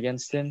vendetta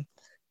against him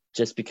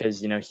just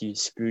because, he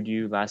screwed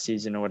you last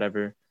season or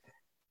whatever.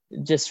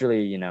 Just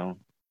really,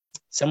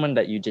 someone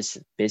that you just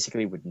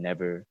basically would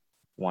never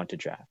want to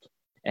draft.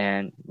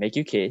 And make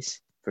your case,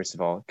 first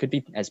of all. It could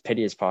be as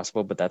petty as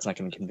possible, but that's not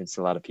going to convince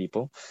a lot of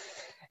people.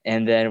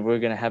 And then we're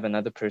going to have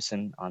another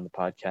person on the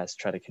podcast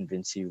try to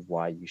convince you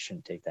why you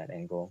shouldn't take that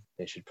angle.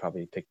 They should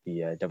probably pick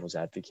the devil's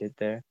advocate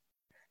there.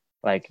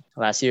 Like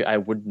last year, I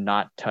would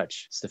not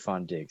touch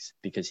Stephon Diggs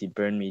because he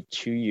burned me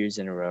 2 years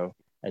in a row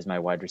as my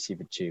wide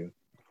receiver 2.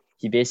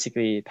 He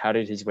basically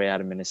powdered his way out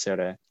of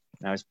Minnesota,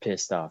 and I was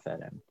pissed off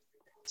at him.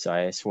 So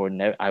I swore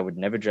I would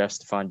never draft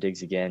Stephon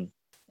Diggs again.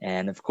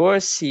 And of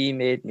course, he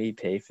made me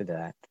pay for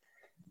that.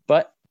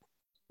 But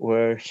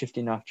we're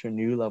shifting off to a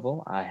new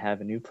level. I have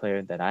a new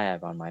player that I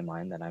have on my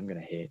mind that I'm going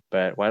to hate.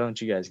 But why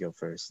don't you guys go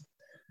first?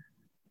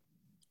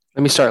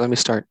 Let me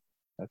start.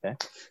 Okay.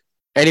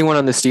 Anyone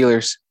on the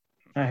Steelers?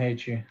 I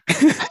hate you.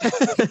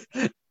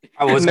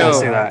 I was going to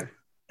say that.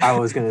 I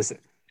was going to say.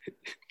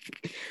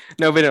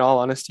 No, but in all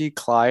honesty,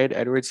 Clyde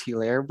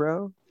Edwards-Helaire,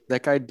 bro,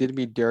 that guy did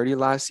me dirty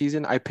last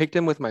season. I picked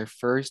him with my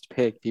first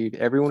pick, dude.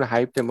 Everyone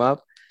hyped him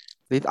up.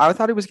 I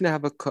thought he was going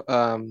to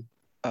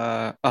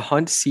have a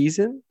hunt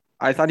season.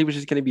 I thought he was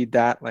just going to be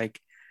that, like,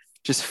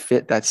 just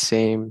fit that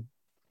same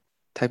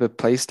type of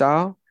play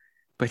style.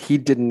 But he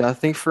did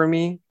nothing for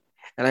me.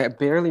 And I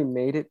barely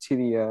made it to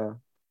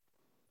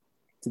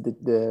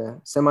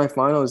the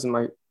semifinals in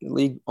my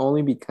league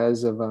only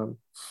because of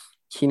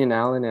Keenan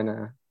Allen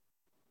and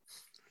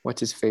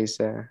what's his face?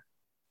 Oh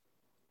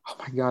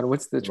my God,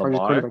 what's the Chargers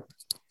quarterback?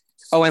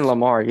 Oh, and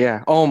Lamar,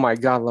 yeah. Oh my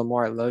God,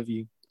 Lamar, I love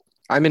you.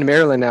 I'm in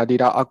Maryland now,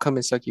 dude. I'll come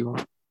and suck you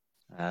off.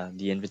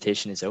 The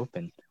invitation is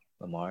open,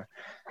 Lamar.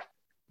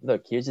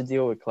 Look, here's the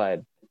deal with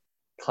Clyde.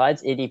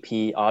 Clyde's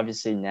ADP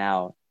obviously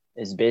now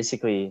is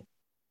basically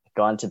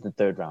gone to the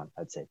third round,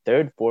 I'd say.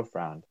 Third, fourth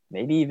round,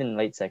 maybe even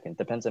late second.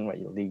 Depends on what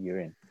league you're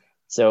in.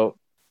 So,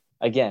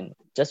 again,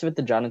 just like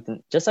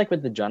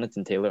with the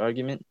Jonathan Taylor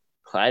argument,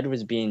 Clyde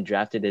was being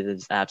drafted at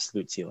his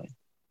absolute ceiling,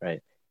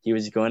 right? He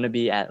was going to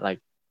be at,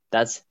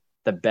 that's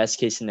the best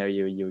case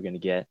scenario you were going to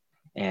get.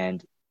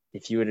 And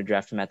if you were to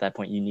draft him at that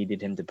point, you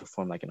needed him to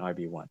perform like an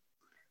RB1.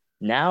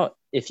 Now,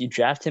 if you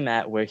draft him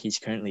at where he's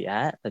currently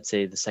at, let's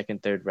say the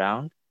second, third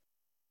round,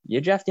 you're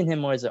drafting him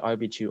more as an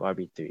RB2,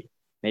 RB3,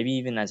 maybe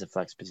even as a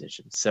flex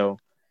position. So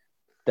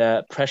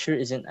the pressure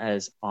isn't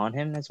as on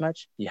him as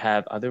much. You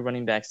have other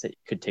running backs that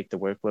could take the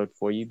workload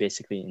for you,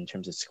 basically in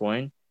terms of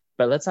scoring.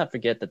 But let's not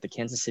forget that the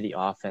Kansas City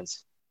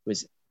offense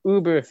was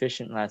uber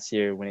efficient last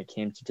year when it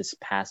came to just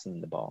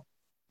passing the ball.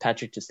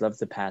 Patrick just loves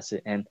to pass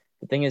it. And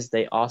the thing is,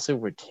 they also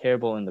were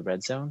terrible in the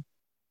red zone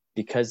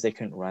because they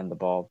couldn't run the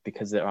ball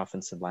because their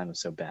offensive line was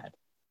so bad.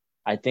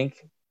 I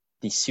think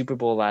the Super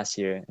Bowl last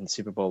year and the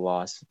Super Bowl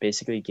loss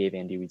basically gave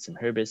Andy Reid some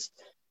herbis.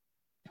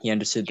 He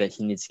understood that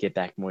he needs to get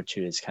back more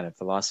to his kind of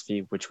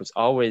philosophy, which was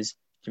always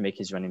to make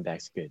his running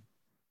backs good.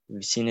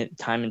 We've seen it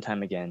time and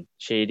time again.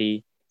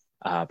 Shady,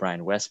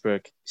 Brian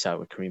Westbrook, we saw it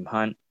with Kareem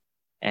Hunt.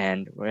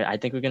 And I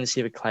think we're going to see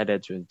it with Clyde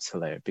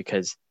Edwards-Helaire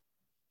because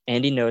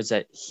Andy knows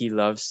that he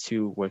loves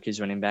to work his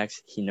running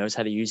backs. He knows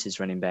how to use his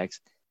running backs.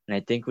 And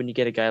I think when you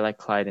get a guy like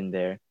Clyde in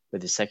there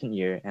with his second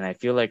year, and I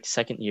feel like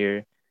second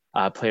year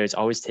players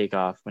always take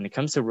off. When it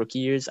comes to rookie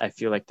years, I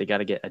feel like they got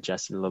to get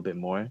adjusted a little bit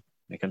more when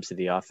it comes to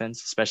the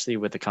offense, especially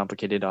with a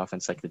complicated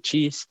offense like the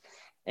Chiefs.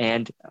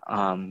 And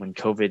when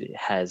COVID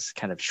has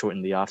kind of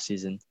shortened the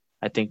offseason,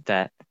 I think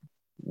that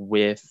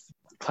with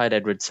Clyde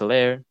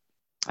Edwards-Helaire,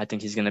 I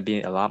think he's going to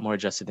be a lot more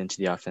adjusted into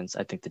the offense.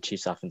 I think the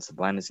Chiefs' offensive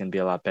line is going to be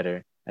a lot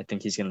better. I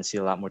think he's going to see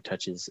a lot more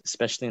touches,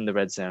 especially in the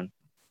red zone.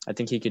 I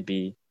think he could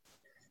be,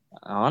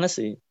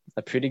 honestly,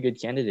 a pretty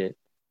good candidate.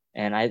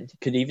 And I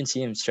could even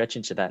see him stretch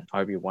into that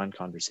RB1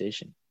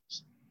 conversation.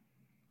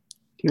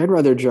 Dude, I'd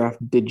rather draft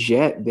the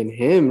Jet than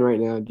him right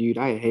now, dude.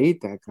 I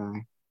hate that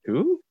guy.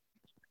 Who?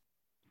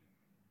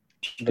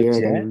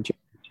 Jared, Jet? Jared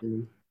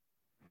McKinnon.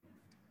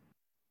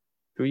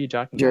 Who are you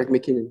talking Jarek about?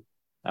 McKinnon.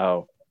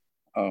 Oh.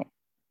 Oh.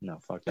 No,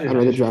 fuck I'd that.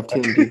 rather draft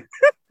him, dude.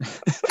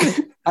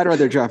 I'd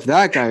rather draft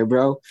that guy,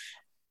 bro.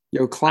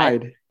 Yo,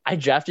 Clyde. I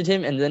drafted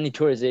him and then he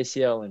tore his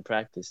ACL in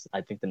practice,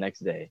 I think the next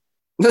day.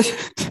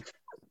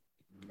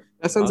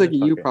 That sounds like a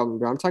you Motherfucker. problem,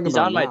 bro. I'm talking He's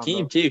about on my now,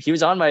 team bro. too. He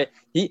was on my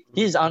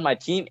he's on my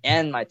team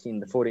and my team,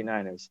 the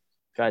 49ers.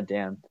 God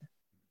damn.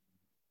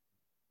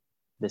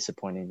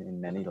 Disappointing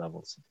in many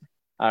levels.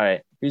 All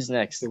right, who's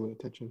next? They want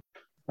to touch him.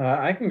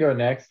 I can go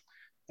next.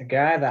 A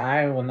guy that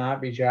I will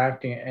not be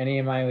drafting in any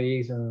of my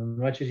leagues, and as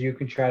much as you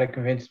can try to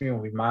convince me,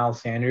 will be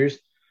Miles Sanders.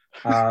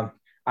 I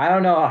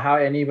don't know how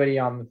anybody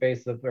on the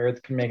face of the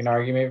earth can make an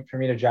argument for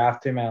me to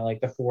draft him at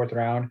like the 4th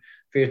round,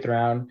 5th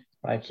round.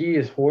 Like he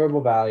is horrible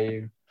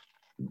value.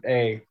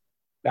 A,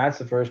 that's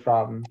the first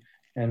problem,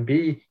 and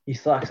B, he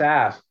sucks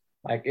ass.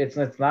 Like it's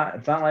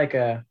not like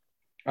a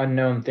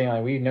unknown thing.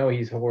 Like we know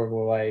he's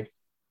horrible. Like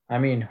I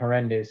mean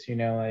horrendous.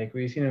 Like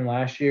we've seen him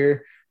last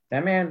year.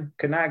 That man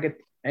could not get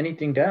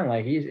anything done.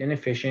 Like he's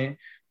inefficient.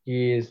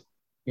 He is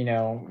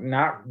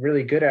not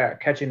really good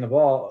at catching the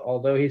ball.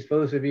 Although he's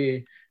supposed to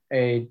be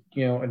a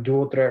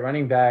dual threat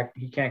running back,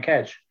 he can't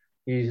catch.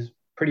 He's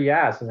pretty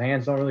ass. His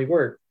hands don't really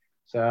work.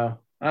 So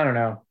I don't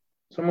know.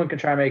 Someone could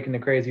try making the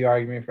crazy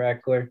argument for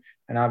Eckler,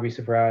 and I'll be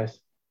surprised.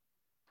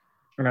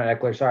 Or not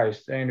Eckler, sorry,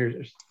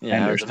 Sanders.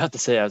 Yeah, I was about to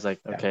say, I was like,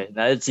 okay,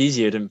 now it's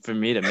easier for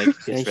me to make a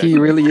case. And he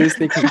really is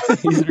thinking.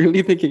 He's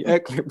really thinking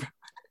Eckler, bro.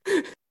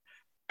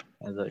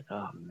 I was like,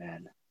 oh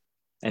man.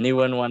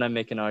 Anyone want to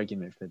make an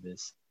argument for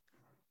this?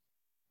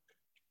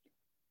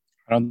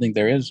 I don't think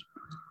there is.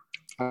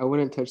 I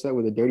wouldn't touch that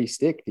with a dirty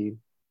stick, dude.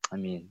 I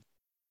mean,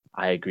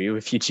 I agree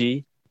with you,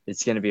 G.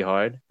 It's gonna be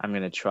hard. I'm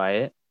gonna try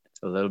it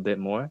a little bit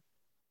more.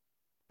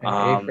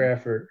 And A for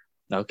effort.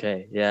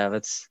 Okay, yeah,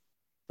 let's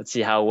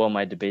see how well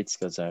my debate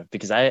skills are,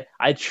 because I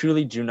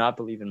truly do not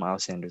believe in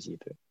Miles Sanders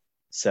either.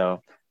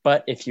 So,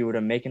 but if you were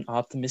to make an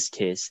optimist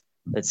case,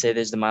 let's say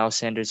there's the Miles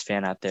Sanders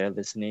fan out there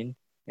listening,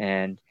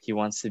 and he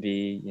wants to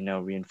be,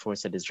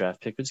 reinforced that his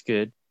draft pick was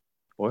good,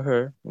 or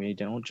her. We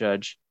don't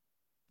judge.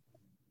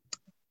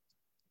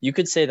 You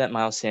could say that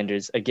Miles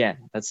Sanders,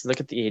 again, let's look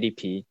at the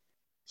ADP.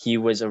 He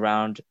was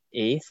around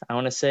 8th, I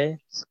want to say,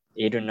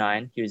 8 or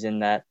 9. He was in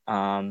that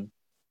kind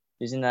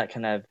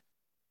of,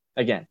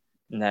 again,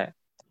 in that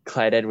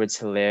Clyde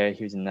Edwards-Helaire.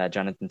 He was in that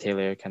Jonathan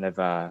Taylor kind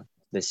of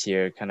this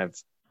year kind of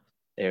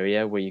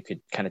area where you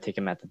could kind of take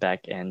him at the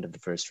back end of the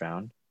first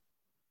round.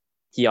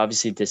 He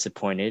obviously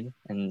disappointed,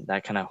 and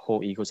that kind of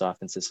whole Eagles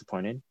offense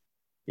disappointed.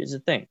 Here's the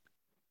thing.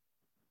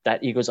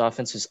 That Eagles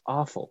offense was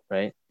awful,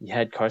 right? You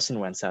had Carson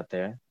Wentz out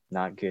there,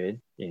 not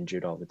good,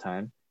 injured all the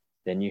time.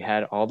 Then you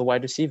had all the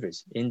wide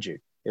receivers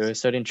injured. They were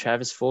starting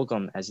Travis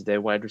Fulgham as their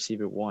wide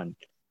receiver 1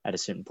 at a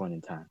certain point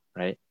in time,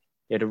 right?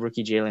 You had a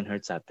rookie Jalen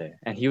Hurts out there,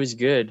 and he was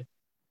good,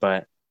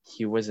 but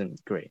he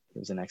wasn't great. He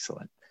wasn't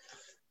excellent.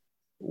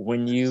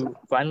 When you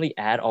finally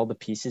add all the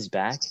pieces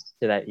back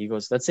to that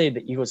Eagles, let's say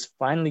the Eagles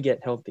finally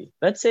get healthy.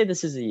 Let's say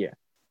this is a year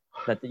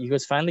that the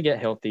Eagles finally get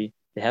healthy.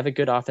 They have a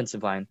good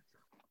offensive line.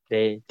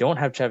 They don't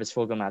have Travis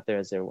Fulgham out there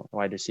as their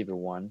wide receiver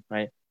 1,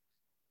 right?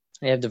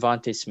 They have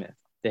Devontae Smith.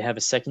 They have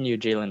a second-year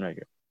Jalen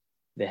Reagor.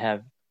 They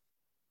have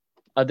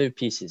other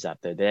pieces out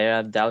there. They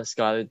have Dallas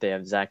Goedert. They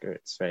have Zach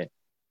Ertz, right?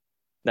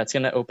 That's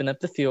going to open up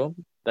the field.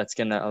 That's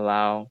going to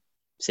allow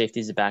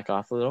safeties to back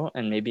off a little,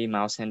 and maybe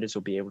Miles Sanders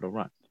will be able to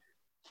run.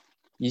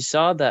 You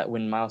saw that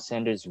when Miles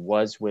Sanders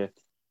was with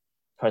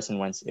Carson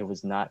Wentz, it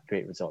was not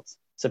great results.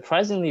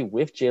 Surprisingly,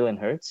 with Jalen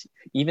Hurts,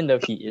 even though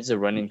he is a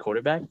running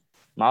quarterback,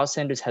 Miles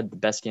Sanders had the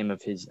best game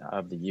of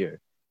the year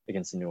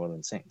against the New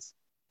Orleans Saints.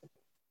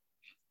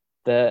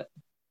 The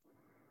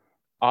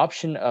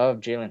option of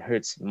Jalen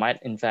Hurts might,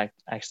 in fact,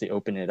 actually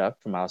open it up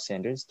for Miles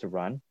Sanders to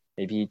run.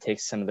 Maybe he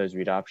takes some of those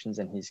read options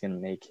and he's going to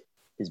make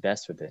his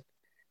best with it.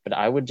 But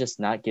I would just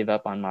not give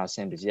up on Miles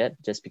Sanders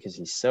yet, just because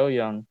he's so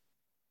young.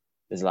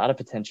 There's a lot of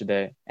potential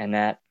there. And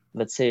that,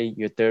 let's say,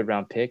 your 3rd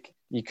round pick,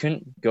 you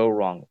couldn't go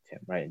wrong with him,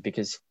 right?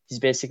 Because he's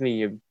basically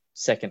your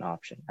 2nd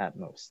option at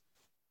most.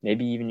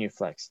 Maybe even your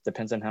flex.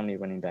 Depends on how many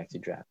running backs you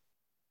draft.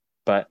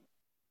 But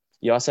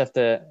you also have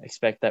to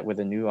expect that with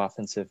a new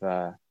offensive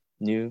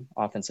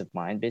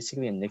mind,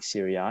 basically, and Nick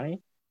Sirianni,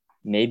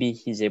 maybe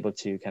he's able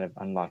to kind of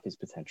unlock his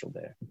potential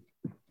there.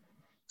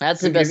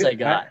 That's the best I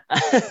got.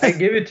 I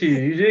give it to you.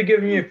 You did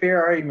give me a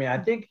fair argument.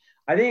 I think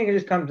it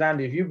just comes down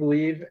to, if you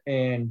believe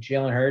in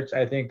Jalen Hurts,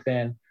 I think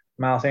then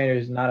Miles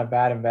Sanders is not a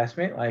bad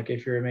investment. Like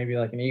if you're maybe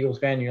like an Eagles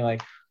fan, you're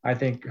like, I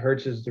think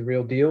Hurts is the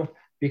real deal,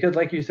 because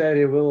like you said,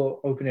 it will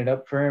open it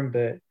up for him.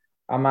 But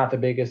I'm not the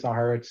biggest on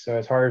Hurts, so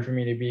it's hard for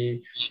me to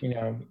be,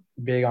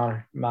 big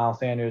on Miles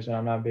Sanders, and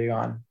I'm not big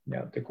on,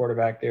 the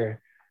quarterback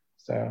there.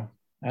 So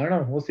I don't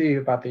know. We'll see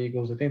about the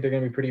Eagles. I think they're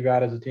going to be pretty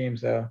bad as a team.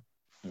 So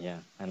yeah,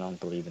 I don't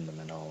believe in them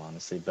at all,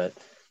 honestly. But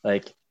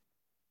like, it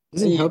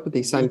doesn't help that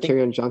they signed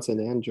Kerryon Johnson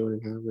and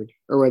Jordan Howard,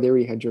 or they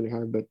already had Jordan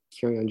Howard, but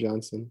Kerryon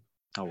Johnson.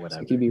 Oh,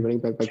 whatever. So he'd be running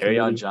back by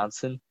Kerryon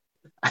Johnson.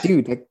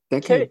 Dude,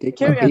 that guy dicked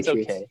my Carry on's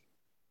Patriots. okay.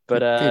 But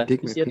That guy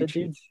dicked who's my the other dude?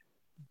 Patriots.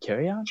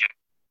 Carry on?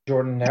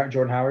 Jordan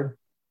Howard.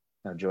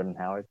 No, Jordan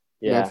Howard.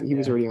 Yeah, Yeah. he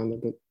was already on there,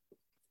 but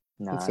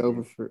Nah, it's dude.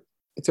 over for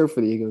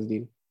the Eagles,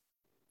 dude.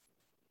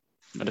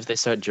 What if they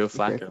start Joe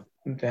Flacco?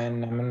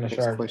 Then I'm gonna Next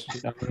start.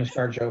 question. I'm gonna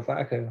start Joe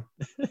Flacco.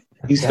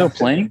 He's still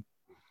playing?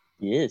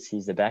 He is.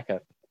 He's the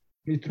backup.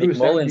 He threw Nick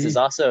Mullins 70. is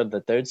also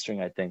the third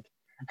string, I think.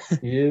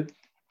 He is.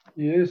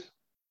 He is.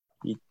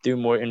 He threw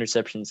more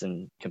interceptions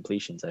and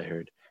completions, I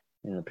heard,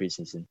 in the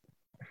preseason,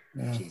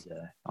 Yeah. which is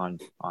on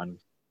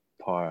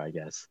par, I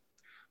guess.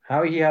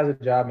 How he has a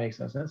job makes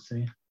no sense to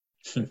me.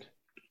 But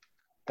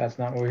that's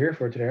not what we're here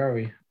for today, are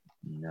we?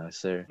 No,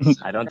 sir.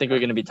 I don't think we're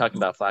going to be talking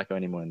about Flacco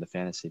anymore in the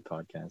fantasy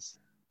podcast.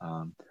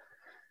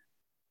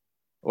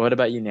 What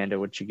about you, Nando?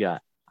 What you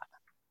got?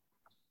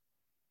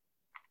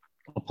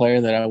 A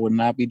player that I would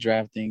not be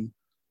drafting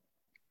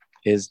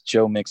is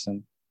Joe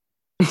Mixon.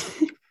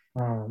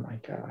 Oh my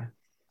god.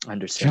 Joe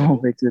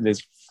Understandable. Mixon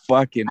is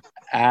fucking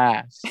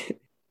ass.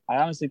 I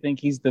honestly think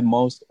he's the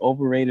most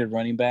overrated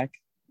running back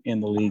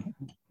in the league.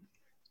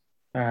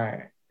 All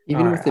right.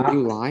 Even All with the right,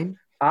 new line,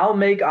 I'll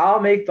make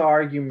the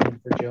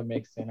argument for Joe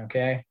Mixon,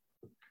 okay?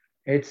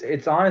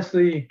 It's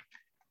honestly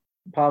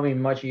probably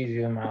much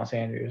easier than Miles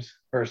Sanders,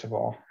 first of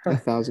all.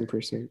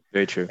 1,000%.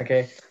 Very true.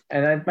 Okay.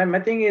 And then my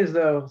thing is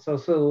though,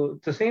 so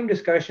the same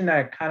discussion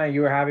that kind of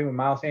you were having with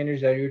Miles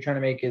Sanders that you were trying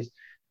to make is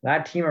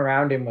that team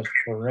around him was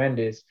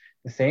horrendous.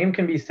 The same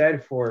can be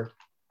said for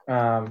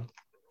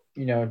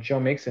Joe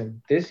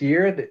Mixon. This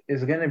year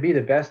is going to be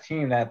the best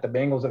team that the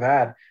Bengals have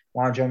had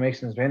while Joe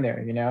Mixon's been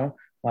there,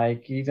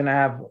 Like he's going to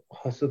have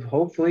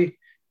hopefully,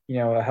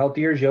 a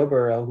healthier Joe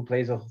Burrow who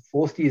plays a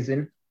full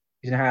season.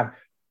 He's going to have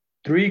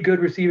 3 good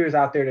receivers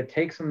out there to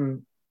take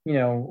some,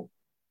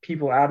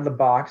 people out of the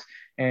box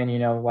and,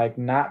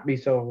 not be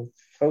so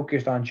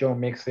focused on Joe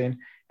Mixon.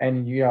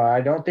 And,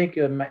 I don't think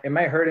it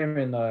might hurt him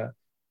in the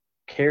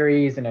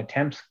carries and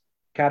attempts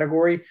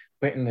category,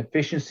 but in the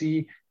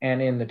efficiency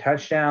and in the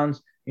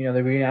touchdowns,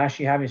 they're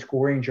actually having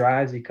scoring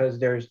drives because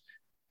there's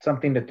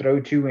something to throw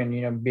to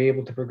and, be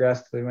able to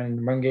progress to when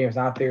the run game is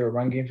not there or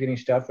run game's getting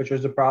stuffed, which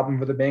was a problem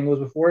for the Bengals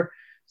before.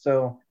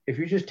 So if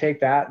you just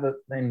take that,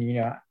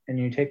 then, and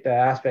you take the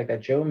aspect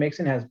that Joe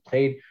Mixon has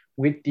played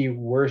with the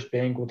worst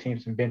Bengal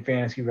teams and been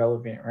fantasy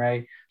relevant,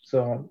 right?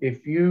 So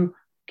if you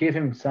give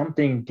him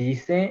something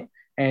decent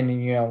and,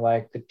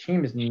 the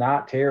team is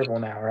not terrible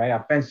now, right?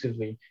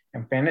 Offensively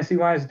and fantasy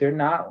wise, they're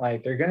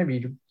going to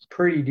be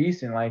pretty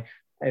decent. Like,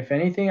 if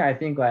anything, I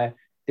think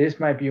this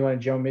might be one of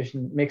Joe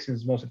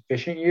Mixon's most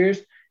efficient years.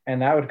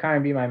 And that would kind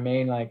of be my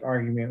main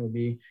argument would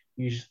be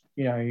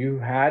you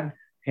had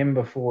him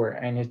before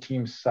and his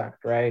team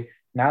sucked, right?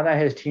 Now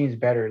that his team's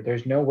better,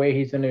 there's no way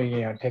he's going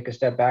to, take a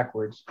step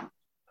backwards.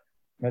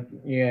 But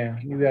yeah,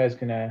 you guys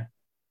can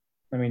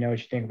let me know what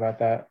you think about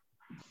that.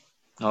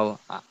 Oh,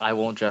 I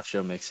won't draft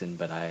Joe Mixon,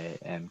 but I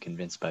am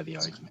convinced by the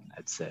argument,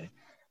 I'd say.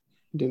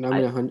 Dude,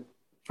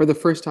 for the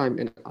first time,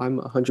 and I'm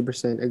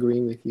 100%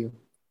 agreeing with you.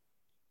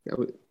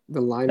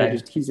 The line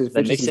That- he's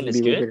that Mixon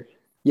is good? better.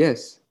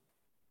 Yes.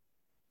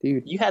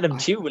 Dude. You had him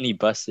too when he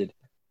busted.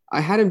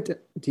 I had him,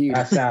 dude.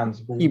 That sounds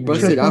He weird.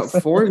 busted out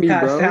for me,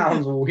 That bro.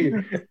 sounds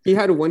weird. He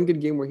had one good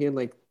game where he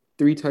had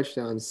 3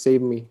 touchdowns,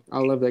 saved me.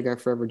 I'll love that guy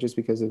forever just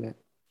because of that.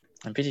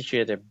 I'm pretty sure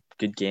he had a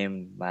good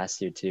game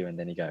last year too, and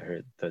then he got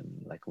hurt the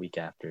week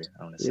after,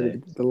 I want to Yeah,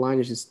 say. the line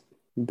is just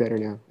better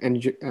now. And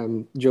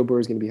Joe Burrow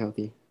is going to be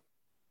healthy.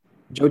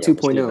 Joe Yeah, we'll see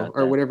 2.0 about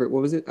or that. whatever.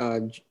 What was it?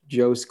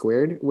 Joe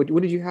squared. What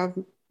did you have,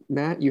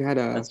 Matt? You had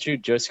That's true.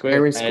 Joe squared.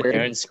 Aaron I had squared.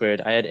 Aaron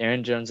squared. I had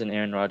Aaron Jones and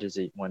Aaron Rodgers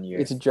 1 year.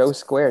 It's Joe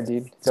squared,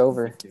 dude. It's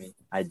over.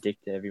 I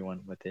dicked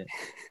everyone with it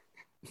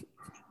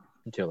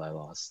until I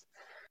lost.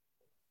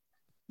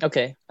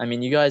 Okay. I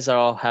mean, you guys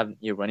all have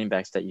your running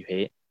backs that you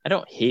hate. I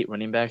don't hate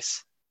running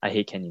backs. I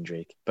hate Kenyon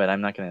Drake, but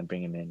I'm not going to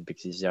bring him in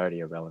because he's already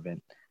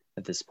irrelevant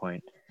at this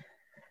point.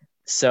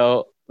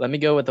 So let me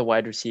go with the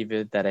wide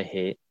receiver that I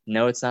hate.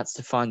 No, it's not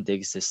Stephon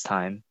Diggs this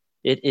time.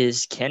 It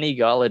is Kenny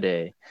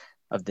Golladay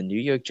of the New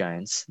York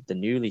Giants, the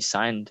newly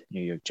signed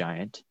New York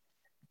Giant.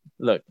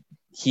 Look,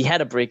 he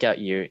had a breakout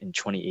year in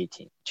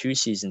 2018. 2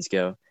 seasons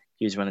ago,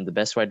 he was one of the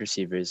best wide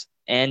receivers,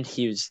 and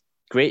he was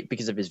great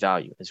because of his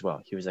value as well.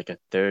 He was like a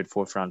 3rd,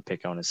 4th round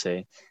pick, I want to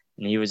say,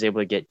 and he was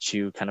able to get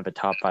you kind of a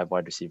top 5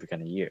 wide receiver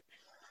kind of year.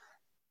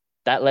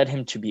 That led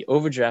him to be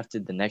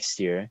overdrafted the next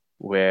year,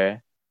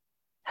 where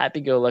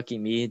happy-go-lucky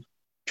me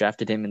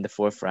drafted him in the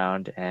 4th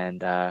round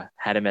and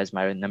had him as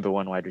my number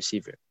 1 wide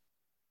receiver.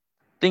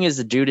 Thing is,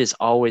 the dude is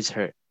always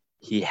hurt.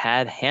 He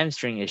had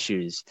hamstring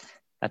issues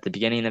at the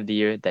beginning of the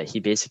year that he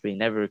basically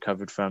never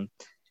recovered from.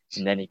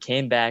 And then he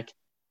came back,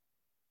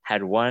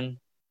 had one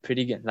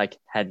pretty good,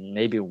 had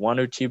maybe 1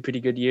 or 2 pretty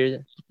good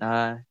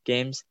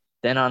games.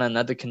 Then on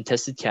another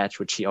contested catch,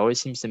 which he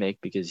always seems to make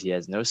because he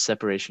has no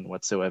separation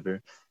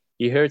whatsoever,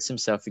 he hurts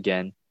himself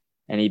again,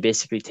 and he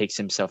basically takes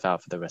himself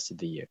out for the rest of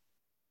the year.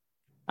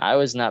 I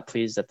was not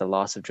pleased at the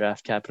loss of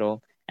draft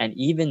capital. And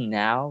even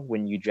now,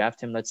 when you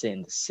draft him, let's say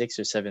in the 6th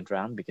or 7th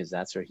round, because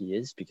that's where he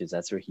is, because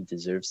that's where he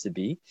deserves to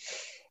be,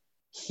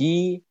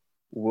 he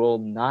will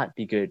not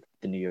be good for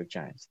the New York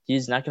Giants.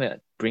 He's not going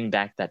to bring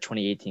back that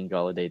 2018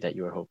 Galladay that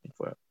you were hoping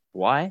for.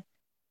 Why?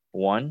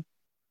 One,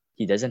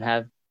 he doesn't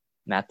have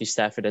Matthew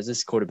Stafford as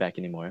his quarterback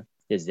anymore.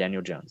 He has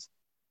Daniel Jones,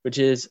 which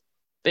is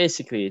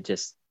basically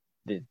just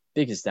the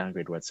biggest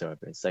downgrade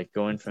whatsoever. It's like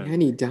going from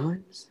Danny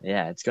Dimes.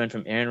 Yeah, it's going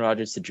from Aaron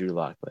Rodgers to Drew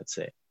Lock, let's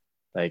say.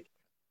 Like,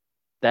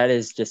 that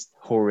is just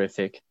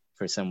horrific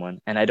for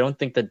someone. And I don't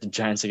think that the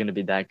Giants are going to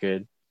be that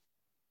good.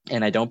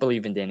 And I don't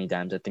believe in Danny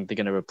Dimes. I think they're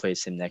going to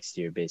replace him next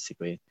year,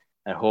 basically.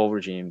 That whole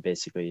regime,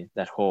 basically,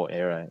 that whole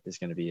era is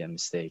going to be a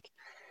mistake.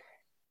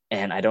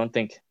 And I don't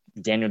think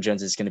Daniel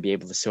Jones is going to be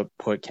able to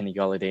support Kenny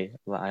Golladay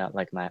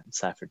like Matt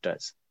Stafford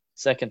does.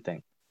 Second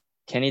thing,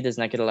 Kenny does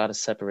not get a lot of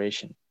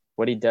separation.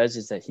 What he does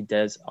is that he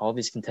does all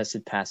these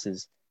contested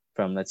passes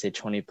from, let's say,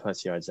 20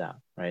 plus yards out,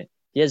 right?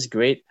 He has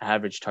great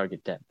average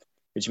target depth,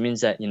 which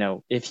means that,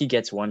 if he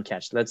gets one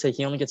catch, let's say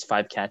he only gets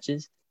 5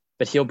 catches,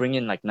 but he'll bring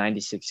in like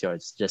 96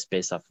 yards just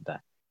based off of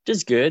that.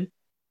 Just good,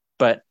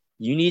 but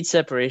you need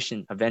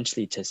separation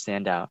eventually to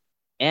stand out.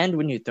 And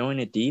when you're throwing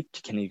it deep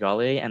to Kenny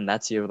Golladay, and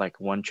that's your like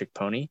one-trick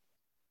pony,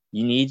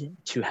 you need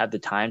to have the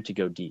time to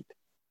go deep.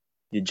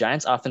 The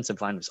Giants'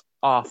 offensive line was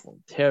awful,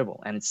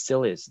 terrible, and it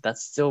still is.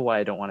 That's still why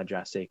I don't want to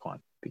draft Saquon,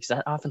 because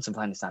that offensive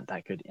line is not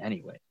that good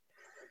anyway.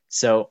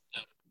 So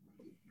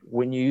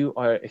when you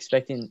are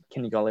expecting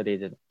Kenny Golladay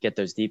to get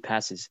those deep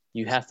passes,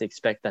 you have to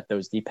expect that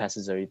those deep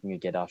passes are even going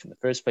to get off in the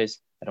first place.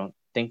 I don't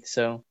think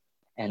so.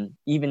 And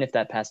even if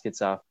that pass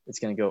gets off, it's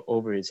going to go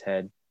over his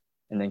head,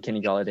 and then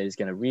Kenny Golladay is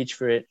going to reach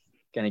for it,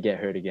 going to get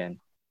hurt again,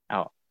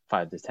 out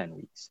 5 to 10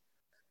 weeks.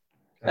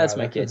 That's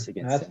my case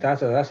against him.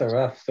 That's a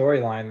rough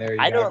storyline there.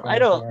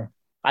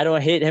 I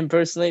don't hate him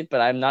personally, but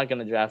I'm not going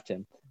to draft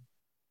him.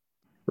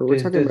 We're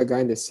talking about a guy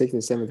in the 6th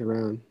and 7th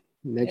round.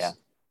 Yeah.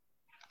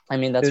 I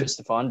mean, that's what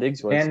Stephon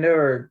Diggs was. Dando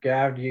or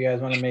Gav, do you guys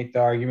want to make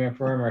the argument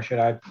for him, or should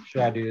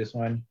I do this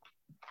one?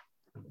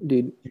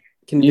 Dude,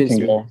 you can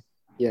go.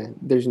 Yeah,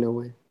 there's no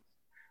way.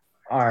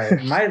 All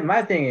right.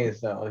 My thing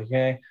is, though,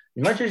 okay,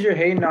 as much as you're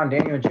hating on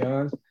Daniel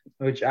Jones,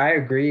 which I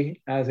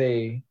agree, as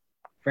a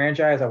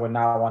franchise, I would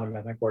not want him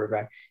as my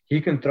quarterback.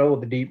 He can throw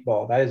the deep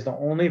ball. That is the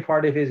only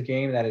part of his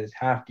game that is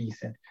half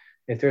decent.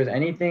 If there's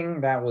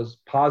anything that was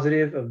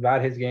positive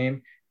about his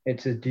game,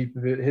 it's his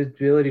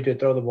ability to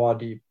throw the ball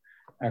deep.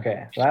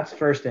 Okay, so that's the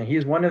first thing.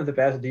 He's one of the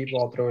best deep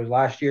ball throwers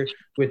last year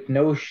with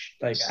no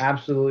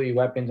absolutely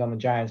weapons on the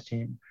Giants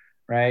team,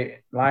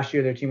 right? Last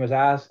year their team was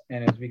ass,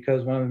 and it's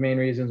because one of the main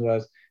reasons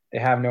was they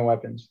have no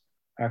weapons.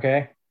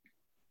 Okay,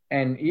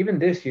 and even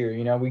this year,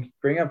 we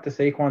bring up the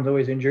Saquon's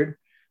always injured.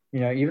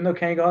 Even though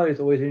Kenny Golladay is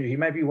always injured, he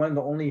might be one of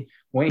the only,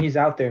 when he's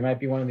out there, might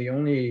be one of the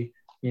only,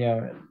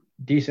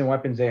 decent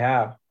weapons they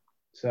have.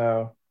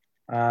 So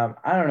I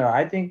don't know.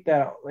 I think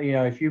that,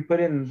 if you put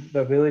in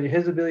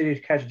his ability to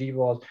catch deep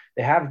balls,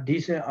 they have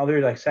decent other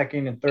like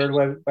second and third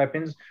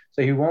weapons.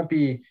 So he won't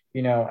be,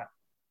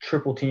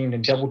 triple teamed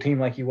and double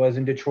teamed like he was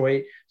in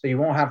Detroit. So you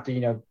won't have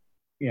to,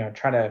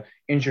 try to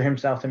injure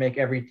himself to make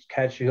every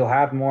catch. He'll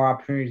have more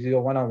opportunities to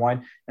go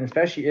one-on-one. And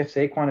especially if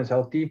Saquon is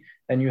healthy,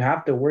 then you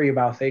have to worry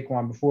about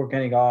Saquon before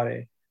Kenny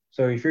Golladay.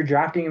 So if you're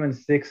drafting him in the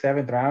 6th,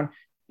 7th round,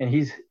 and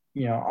he's,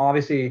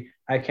 obviously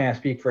I can't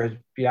speak for his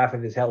behalf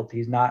of his health.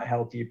 He's not a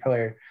healthy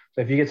player.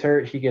 So if he gets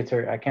hurt, he gets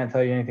hurt. I can't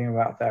tell you anything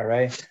about that,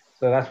 right?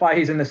 So that's why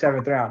he's in the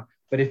 7th round.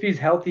 But if he's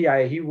healthy,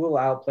 he will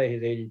outplay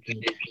his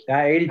ADP.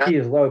 That ADP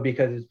is low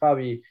because it's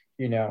probably,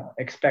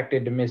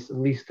 expected to miss at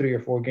least 3 or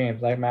 4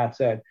 games, like Matt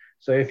said.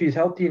 So if he's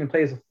healthy and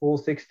plays a full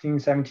 16,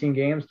 17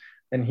 games,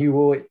 then he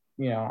will,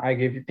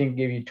 give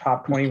you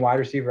top 20 wide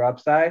receiver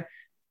upside.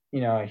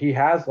 He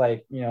has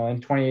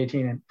in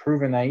 2018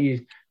 proven that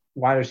he's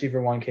wide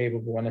receiver 1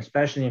 capable, and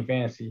especially in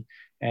fantasy.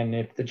 And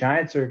if the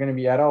Giants are going to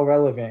be at all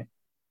relevant,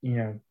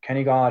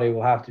 Kenny Golladay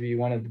will have to be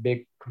one of the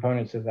big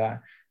components of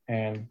that.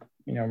 And,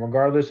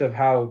 regardless of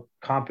how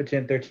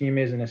competent their team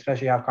is, and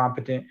especially how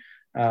competent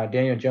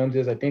Daniel Jones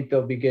is, I think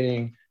they'll be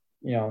getting,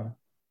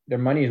 their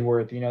money's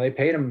worth. They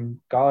paid him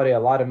Golladay a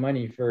lot of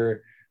money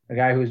for a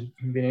guy who's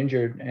been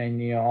injured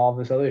and, all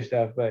this other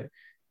stuff, but,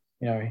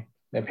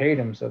 they paid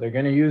him. So they're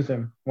going to use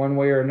him one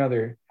way or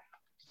another.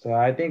 So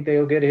I think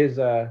he'll get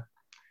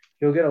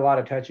he'll get a lot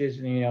of touches,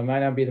 and,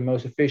 might not be the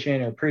most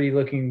efficient or pretty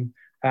looking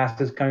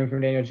passes coming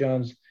from Daniel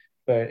Jones,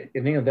 but I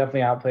think he'll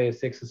definitely outplay a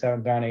 6th or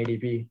 7th round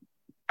ADP.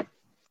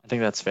 I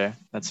think that's fair.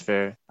 That's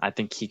fair. I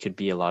think he could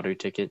be a lottery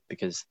ticket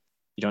because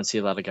you don't see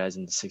a lot of guys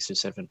in the 6th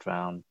or 7th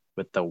round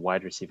with the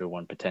wide receiver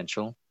 1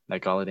 potential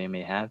that Golladay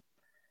may have.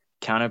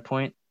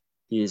 Counterpoint,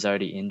 he is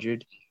already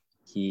injured.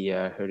 He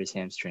hurt his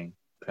hamstring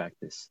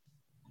practice.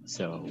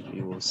 So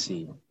we will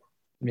see.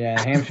 Yeah,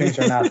 hamstrings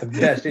are not the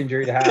best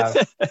injury to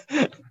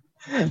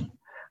have.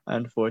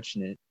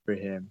 Unfortunate for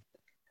him.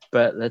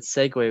 But let's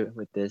segue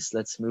with this.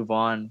 Let's move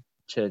on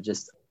to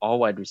just all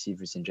wide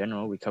receivers in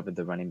general. We covered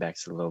the running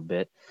backs a little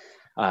bit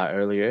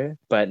earlier,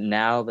 but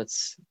now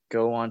let's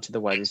go on to the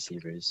wide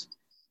receivers.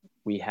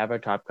 We have our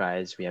top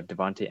guys. We have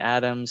Devontae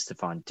Adams,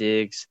 Stephon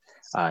Diggs,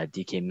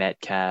 DK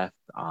Metcalf,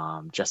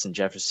 Justin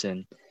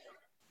Jefferson.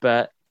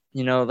 But,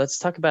 let's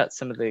talk about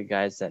some of the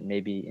guys that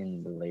maybe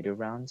in the later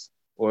rounds.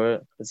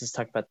 or let's just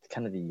talk about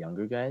kind of the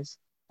younger guys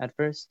at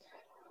first.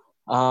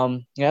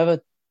 You have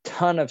a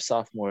ton of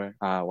sophomore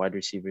wide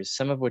receivers,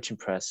 some of which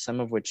impress,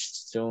 some of which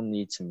still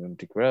need some room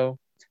to grow.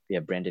 We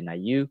have Brandon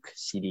Ayuk,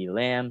 CeeDee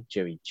Lamb,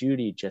 Jerry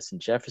Jeudy, Justin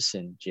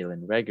Jefferson,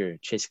 Jalen Reagor,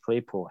 Chase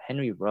Claypool,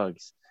 Henry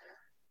Ruggs.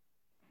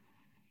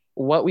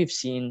 What we've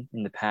seen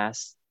in the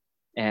past,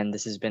 and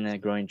this has been a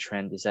growing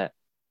trend, is that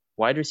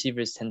wide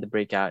receivers tend to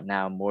break out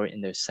now more in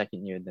their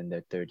second year than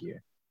their third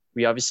year.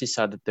 We obviously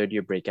saw the third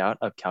year breakout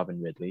of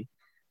Calvin Ridley,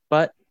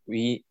 but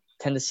we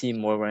tend to see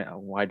more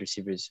wide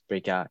receivers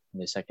break out in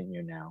their second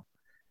year now.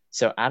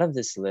 So out of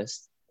this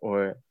list,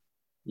 or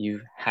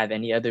you have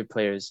any other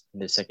players in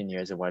their second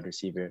year as a wide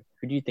receiver,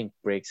 who do you think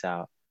breaks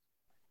out,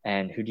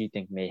 and who do you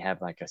think may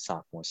have like a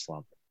sophomore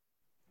slump?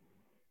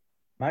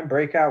 My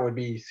breakout would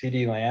be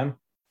CeeDee Lamb.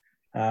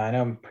 I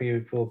know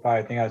people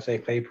probably think I'd say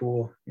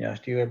Claypool,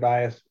 Steeler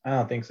bias. I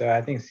don't think so.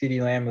 I think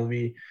CeeDee Lamb will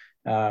be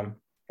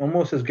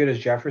almost as good as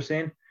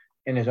Jefferson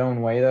in his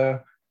own way,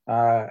 though.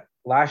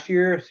 Last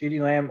year,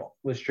 CeeDee Lamb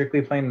was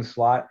strictly playing the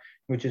slot,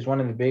 which is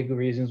one of the big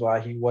reasons why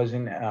he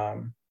wasn't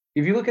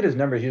if you look at his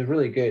numbers, he was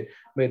really good,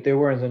 but there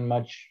wasn't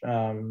much,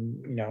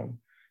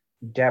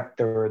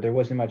 depth, or there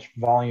wasn't much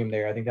volume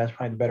there. I think that's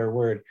probably the better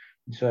word.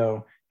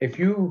 So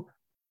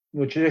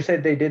which they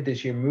said they did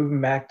this year,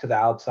 moving back to the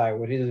outside,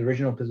 what his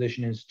original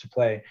position is to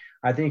play,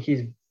 I think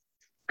he's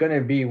going to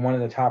be one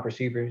of the top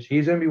receivers.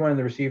 He's going to be one of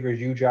the receivers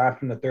you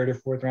draft in the third or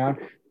fourth round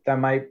that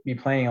might be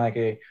playing like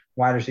a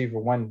wide receiver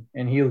one,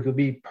 and he'll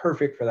be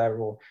perfect for that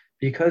role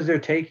because they're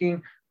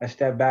taking a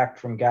step back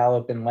from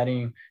Gallup and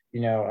letting,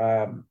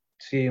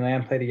 CeeDee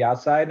Lamb play the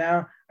outside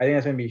now. I think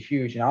that's going to be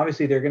huge. And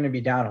obviously they're going to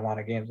be down a lot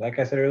of games. Like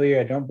I said earlier,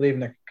 I don't believe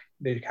in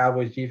the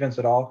Cowboys defense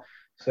at all.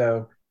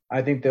 So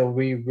I think they'll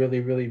be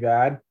really, really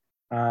bad.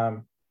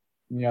 So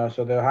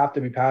they'll have to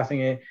be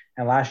passing it.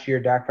 And last year,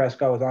 Dak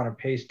Prescott was on a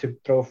pace to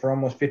throw for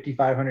almost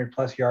 5,500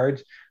 plus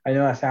yards. I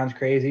know that sounds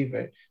crazy,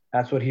 but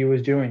that's what he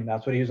was doing.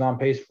 That's what he was on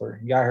pace for.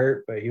 He got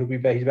hurt, but he'll be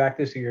back. He's back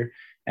this year.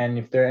 And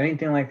if they're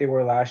anything like they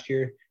were last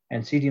year,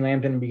 and CeeDee Lamb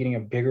didn't be getting a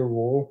bigger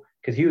role,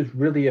 because he was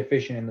really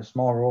efficient in the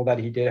small role that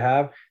he did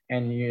have.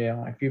 And,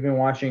 if you've been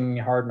watching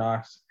Hard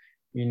Knocks,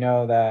 you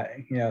know that,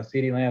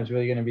 CeeDee Lamb is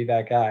really going to be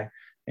that guy.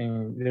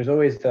 And there's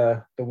always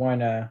the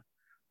one,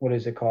 what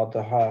is it called?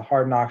 The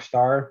Hard Knock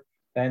star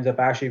that ends up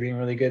actually being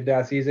really good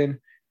that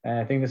season. And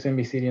I think this is going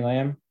to be CeeDee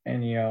Lamb.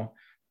 And,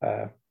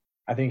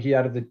 I think he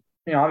out of the,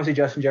 obviously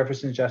Justin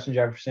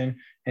Jefferson,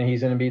 and he's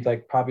going to be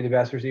like probably the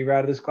best receiver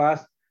out of this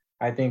class.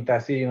 I think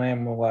that CeeDee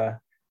Lamb will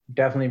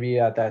definitely be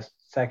at that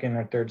second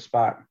or third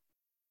spot.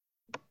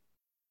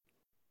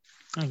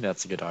 I think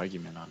that's a good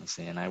argument,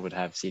 honestly, and I would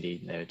have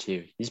CeeDee there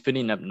too. He's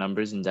putting up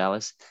numbers in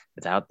Dallas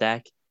without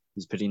Dak.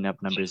 He's putting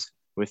up numbers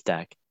with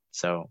Dak,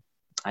 so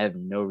I have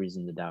no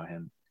reason to doubt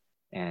him.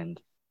 And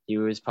he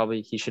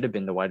should have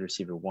been the wide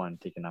receiver one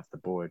taken off the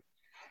board,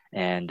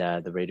 and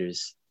the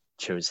Raiders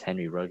chose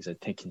Henry Ruggs, I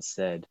think,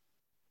 instead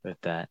with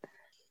that.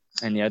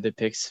 Any other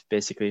picks,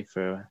 basically,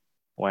 for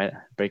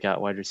breakout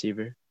wide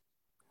receiver?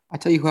 I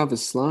tell you who have a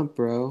slump,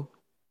 bro.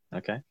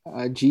 Okay.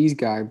 G's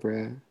guy,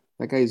 bro.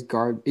 That guy is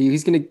guard.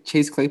 He's gonna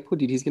chase Claypool,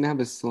 dude. He's gonna have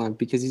a slump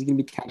because he's gonna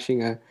be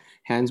catching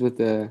hands with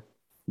the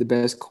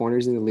best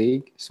corners in the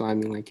league. So I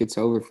mean, like, it's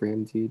over for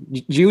him,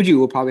 dude. Juju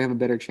will probably have a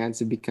better chance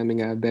of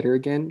becoming better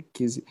again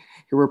because he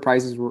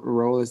reprises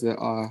role as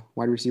the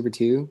wide receiver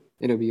too.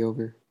 It'll be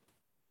over.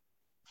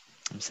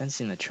 I'm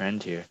sensing a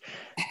trend here.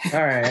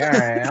 All right.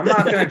 I'm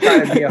not gonna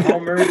try to be a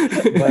homer,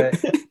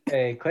 but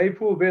hey,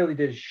 Claypool barely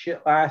did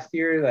shit last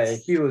year. Like,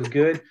 he was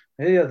good.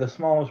 He had the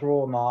smallest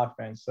role in the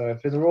offense. So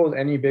if his role is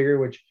any bigger,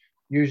 which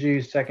usually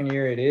his second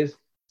year it is,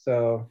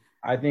 so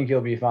I think he'll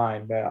be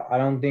fine. But I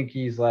don't think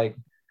he's like.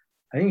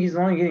 I think he's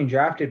only getting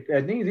drafted.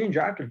 I think he's getting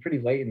drafted pretty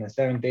late in the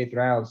 7th, 8th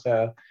round.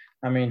 So,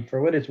 I mean,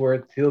 for what it's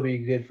worth, he'll be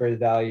good for his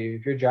value.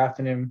 If you're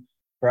drafting him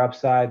for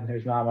upside,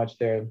 there's not much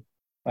there.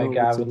 Like,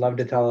 I would love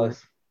to tell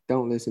us.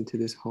 Don't listen to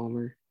this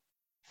homer.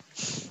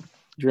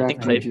 I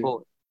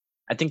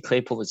think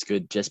Claypool is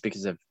good just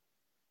because of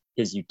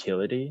his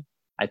utility.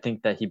 I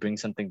think that he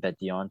brings something that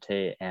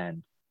Deontay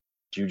and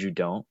Juju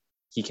don't.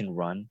 He can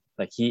run.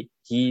 Like, he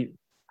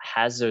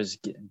has those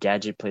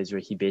gadget plays where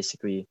he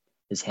basically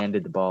is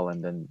handed the ball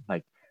and then,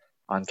 like,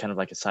 on kind of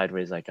like a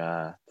sideways, like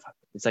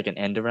it's like an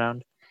end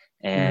around,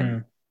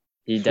 and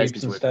he does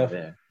his work stuff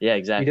there. Yeah,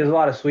 exactly. He does a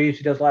lot of sweeps.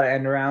 He does a lot of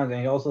end arounds,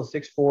 and he also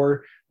 6'4",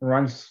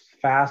 runs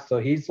fast. So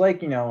he's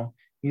like,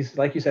 he's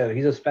like you said,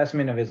 he's a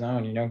specimen of his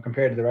own,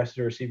 compared to the rest of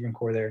the receiving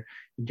core there.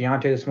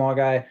 Deontay, the small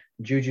guy,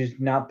 Juju's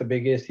not the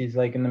biggest. He's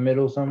like in the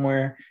middle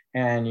somewhere,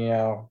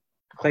 and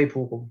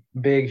Claypool,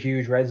 big,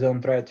 huge red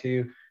zone threat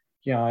too.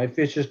 If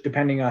it's just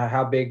depending on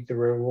how big the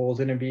role is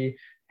going to be.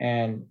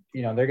 And,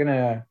 they're going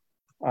to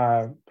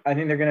I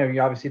think they're going to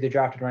obviously they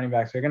drafted running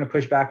backs. They're going to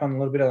push back on a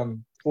little bit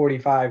on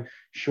 45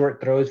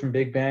 short throws from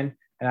Big Ben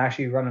and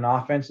actually run an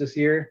offense this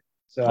year.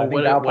 So I think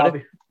what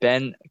if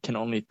Ben can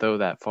only throw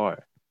that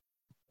far?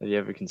 Have you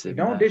ever considered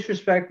Don't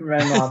disrespect Ben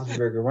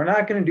Roethlisberger. We're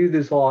not going to do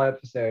this whole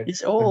episode.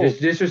 He's old.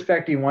 Just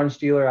disrespecting one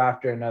Steeler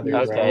after another.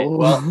 Okay, bro.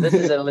 well, this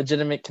is a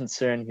legitimate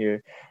concern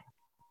here.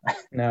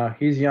 No,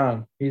 he's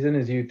young. He's in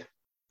his youth.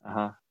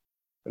 Uh-huh.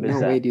 What is No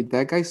that? way, dude.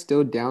 That guy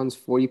still downs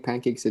 40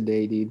 pancakes a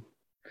day, dude.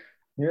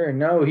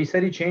 No, he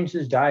said he changed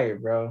his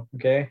diet, bro.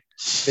 Okay.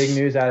 Big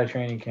news out of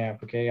training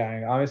camp. Okay.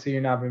 Obviously,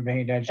 you're not been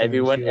paying attention.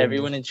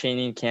 Everyone in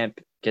training camp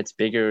gets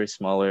bigger or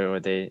smaller, or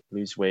they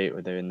lose weight,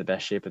 or they're in the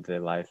best shape of their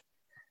life.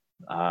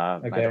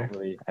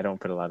 Okay. I don't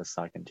put a lot of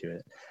stock into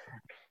it.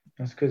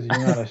 That's because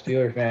you're not a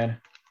Steeler fan.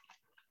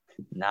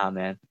 Nah,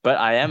 man. But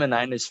I am a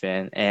Niners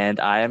fan, and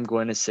I am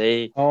going to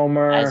say,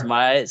 Homer. as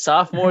my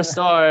sophomore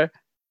star,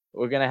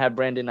 we're gonna have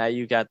Brandon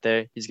Ayuk out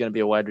there. He's gonna be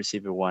a wide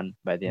receiver 1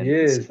 by the end He of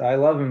the is. season. I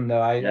love him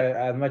though. Yep.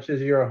 As much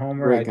as you're a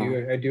homer, Great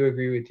guy. I do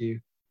agree with you.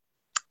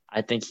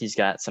 I think he's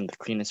got some of the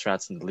cleanest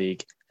routes in the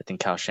league. I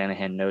think Kyle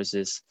Shanahan knows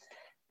this.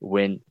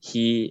 When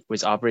he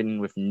was operating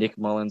with Nick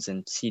Mullins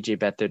and CJ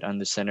Beathard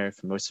under center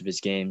for most of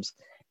his games,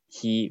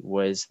 he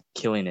was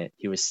killing it.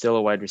 He was still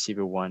a wide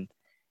receiver 1.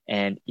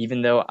 And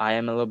even though I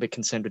am a little bit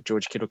concerned with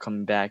George Kittle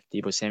coming back,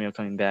 Deebo Samuel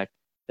coming back,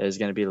 there's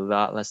going to be a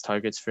lot less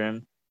targets for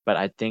him. But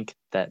I think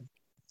that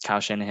Kyle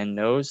Shanahan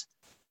knows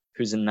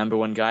who's the number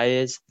 1 guy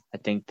is. I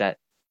think that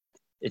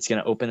it's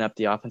going to open up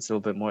the offense a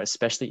little bit more,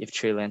 especially if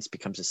Trey Lance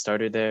becomes a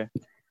starter there.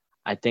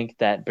 I think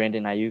that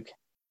Brandon Ayuk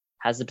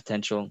has the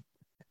potential.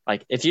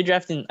 Like, if you're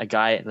drafting a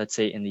guy, let's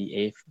say in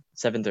the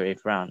 7th or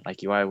 8th round,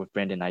 like you are with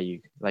Brandon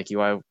Ayuk, like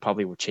you are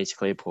probably with Chase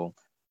Claypool,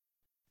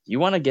 you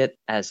want to get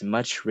as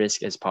much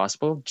risk as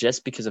possible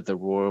just because of the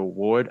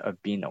reward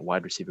of being a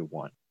wide receiver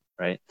 1,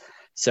 right?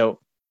 So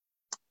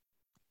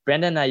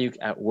Brandon Ayuk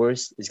at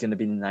worst is going to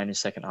be the Niners'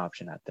 second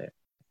option out there.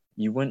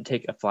 You wouldn't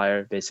take a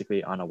flyer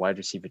basically on a wide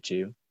receiver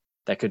 2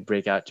 that could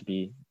break out to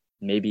be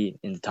maybe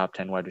in the top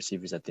 10 wide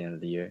receivers at the end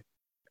of the year.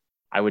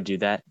 I would do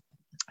that.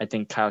 I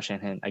think Kyle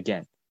Shanahan,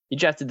 again, he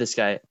drafted this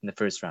guy in the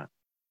first round.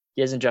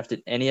 He hasn't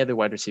drafted any other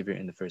wide receiver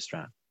in the first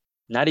round.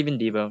 Not even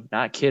Deebo,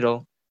 not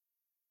Kittle,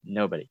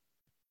 nobody.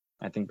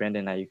 I think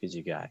Brandon Ayuk is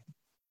your guy.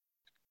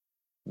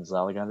 Is that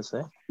all I got to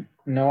say?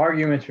 No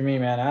arguments for me,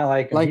 man. I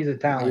like him. He's a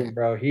talent,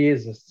 bro. He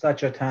is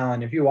such a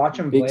talent. If you watch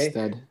him Big play,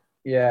 stud.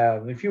 Yeah,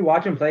 if you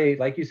watch him play,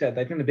 like you said,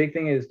 I think the big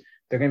thing is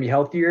they're going to be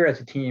healthier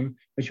as a team,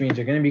 which means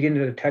they're going to be getting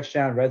to the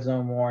touchdown red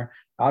zone more.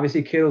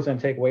 Obviously, Kittle's going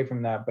to take away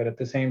from that, but at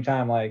the same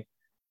time, like,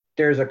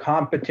 there's a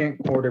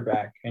competent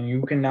quarterback, and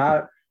you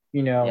cannot,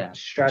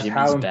 stress Jimmy's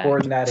how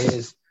important back. that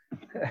is.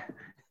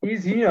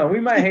 He's,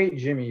 we might hate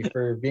Jimmy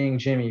for being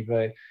Jimmy,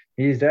 but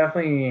he's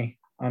definitely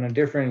on a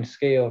different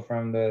scale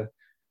from the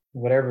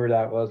whatever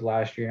that was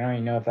last year. I don't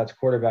even know if that's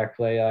quarterback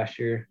play last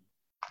year.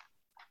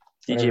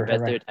 CJ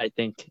Beathard, I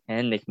think,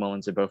 and Nick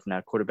Mullins are both now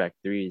quarterback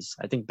 3s.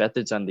 I think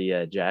Beathard's on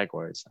the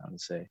Jaguars, I want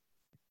to say.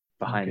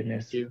 Behind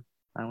Minshew,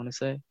 I want to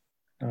say.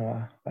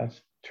 Oh,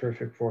 that's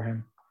terrific for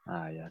him.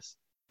 Ah, yes.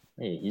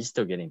 Hey, he's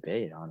still getting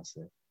paid,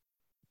 honestly.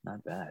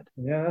 Not bad.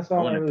 Yeah, that's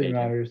all that really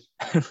matters.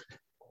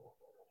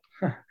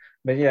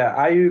 But yeah,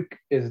 Ayuk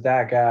is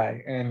that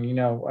guy. And,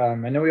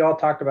 I know we all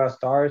talked about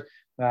stars.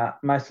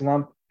 My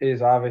slump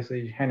is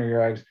obviously Henry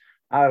Ruggs.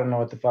 I don't know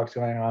what the fuck's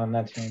going on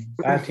that team.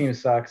 That team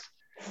sucks.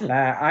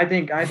 I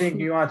think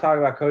you want to talk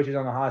about coaches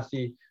on the hot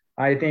seat.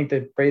 I think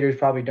the Raiders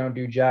probably don't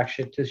do jack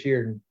shit this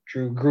year.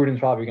 Drew Gruden's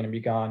probably going to be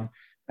gone.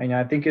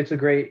 I think it's a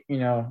great, it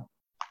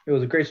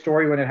was a great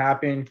story when it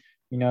happened.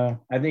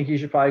 I think he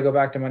should probably go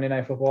back to Monday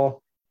Night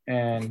Football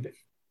and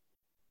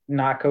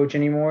not coach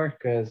anymore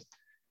because,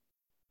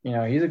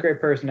 he's a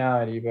great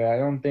personality, but I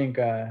don't think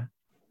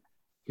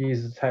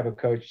he's the type of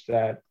coach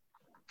that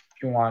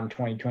you want in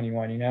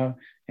 2021,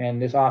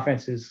 and this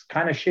offense is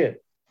kind of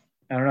shit.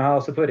 I don't know how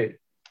else to put it.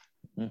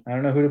 I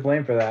don't know who to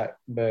blame for that,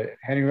 but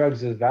Henry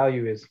Ruggs'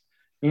 value is,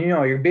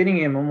 you're bidding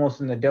him almost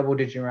in the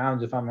double-digit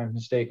rounds, if I'm not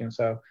mistaken.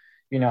 So,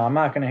 I'm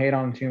not going to hate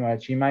on him too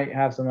much. He might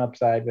have some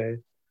upside, but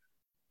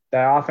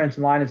that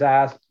offensive line is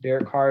ass.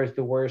 Derek Carr is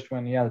the worst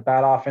when he has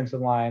bad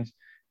offensive lines,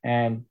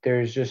 and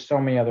there's just so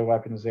many other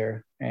weapons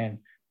there, and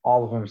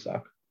all of them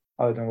suck,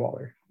 other than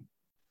Waller.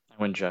 I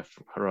wouldn't draft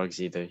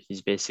Ruggs either.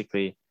 He's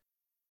basically,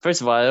 first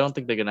of all, I don't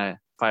think they're going to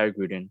fire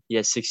Gruden. He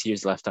has 6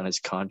 years left on his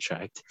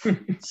contract.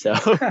 So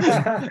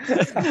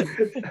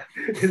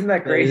isn't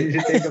that crazy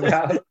to think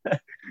about?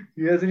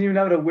 He hasn't even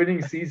had a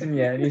winning season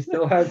yet, and he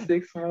still has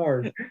 6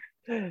 more.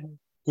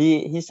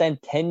 He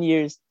signed 10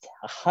 years,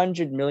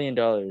 $100 million,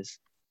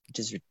 which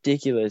is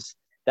ridiculous.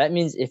 That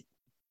means if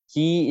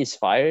he is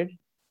fired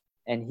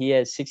and he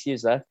has 6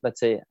 years left, let's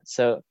say,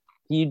 so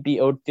he'd be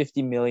owed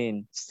 $50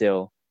 million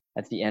still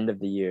at the end of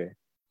the year.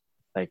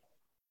 Like,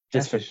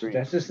 just for free.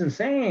 That's just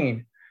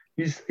insane.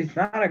 He's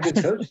not a good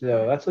coach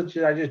though. That's what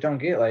I just don't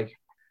get. Like,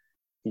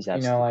 he's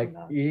absolutely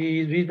not.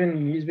 He's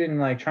been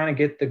like trying to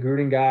get the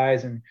Gruden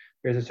guys, and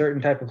there's a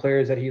certain type of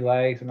players that he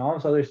likes, and all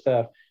this other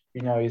stuff.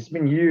 It's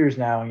been years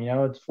now.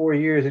 It's 4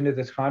 years into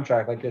this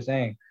contract, like you're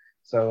saying.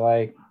 So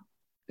like,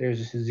 there's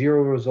just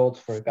 0 results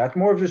for it. That's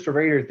more of just a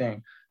Raider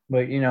thing.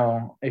 But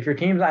if your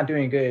team's not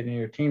doing good and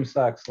your team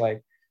sucks,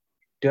 like,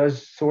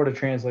 does sort of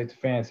translate to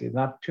fantasy. It's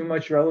not too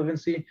much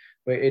relevancy,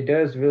 but it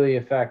does really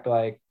affect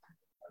like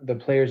the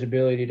player's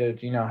ability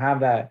to, have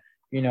that,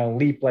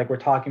 leap like we're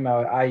talking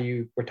about with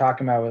IU, we're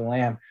talking about with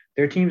Lamb.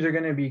 Their teams are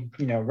going to be,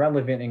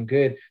 relevant and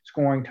good,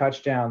 scoring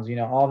touchdowns,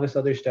 all this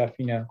other stuff.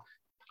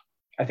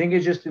 I think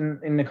it's just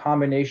in the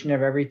combination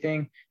of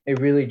everything, it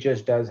really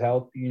just does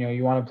help.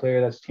 You want a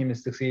player that's team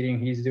is succeeding,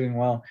 he's doing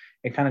well.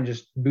 It kind of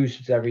just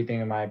boosts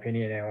everything, in my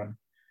opinion. And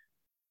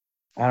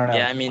I don't know.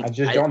 Yeah, I mean, I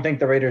just don't think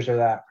the Raiders are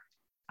that.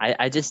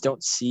 I just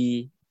don't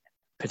see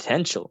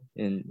potential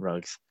in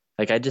Ruggs.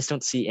 Like, I just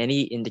don't see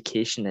any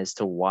indication as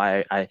to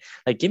why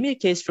give me a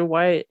case for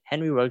why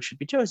Henry Ruggs should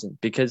be chosen,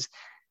 because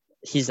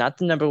he's not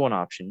the number one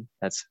option.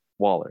 That's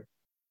Waller,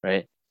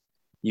 right?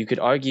 You could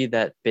argue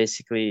that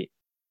basically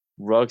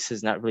Ruggs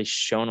has not really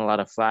shown a lot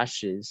of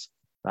flashes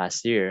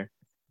last year.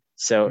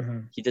 So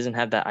he doesn't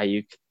have that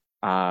Ayuk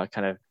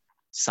kind of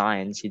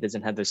signs. He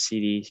doesn't have those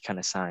CD kind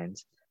of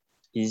signs.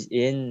 He's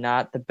in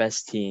not the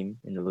best team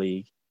in the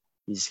league.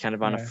 He's kind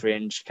of on a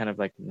fringe, kind of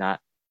like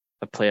not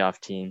a playoff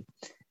team.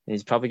 And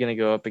he's probably going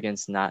to go up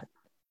against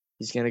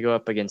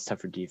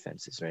tougher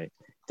defenses, right?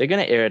 They're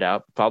going to air it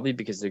out probably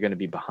because they're going to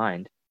be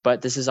behind.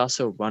 But this is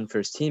also a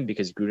run-first team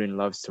because Gruden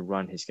loves to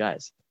run his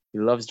guys. He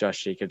loves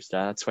Josh Jacobs.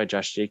 That's why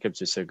Josh Jacobs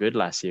was so good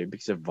last year,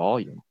 because of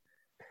volume,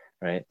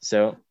 right?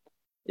 So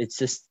it's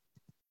just,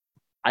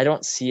 I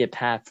don't see a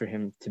path for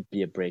him to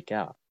be a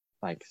breakout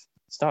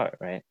star,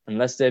 right?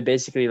 Unless they're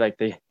basically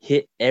they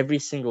hit every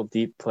single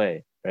deep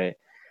play, right?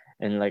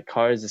 And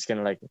Carr is just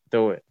gonna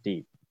throw it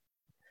deep.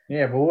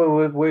 Yeah, but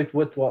with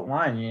what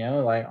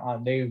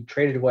line? They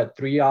traded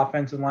 3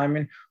 offensive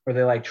linemen, or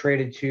they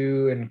traded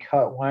 2 and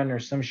cut 1 or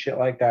some shit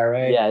like that,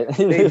 right? Yeah,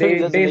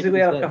 they basically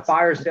had a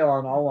fire sale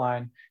on all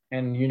line,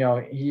 and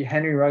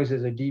Henry Ruggs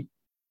is a deep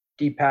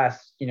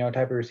pass type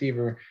of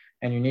receiver,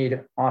 and you need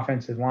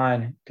offensive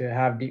line to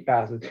have deep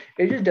passes.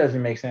 It just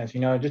doesn't make sense.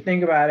 Just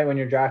think about it when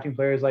you're drafting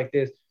players like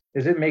this.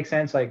 Does it make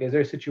sense? Is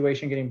there a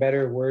situation getting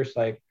better or worse?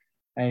 And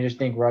you just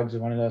think Ruggs is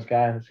one of those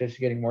guys that's just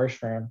getting worse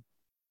for him.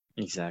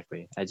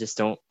 Exactly. I just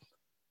don't.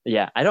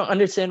 Yeah, I don't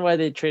understand why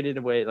they traded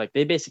away.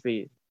 They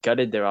basically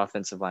gutted their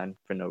offensive line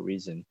for no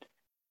reason.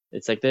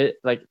 It's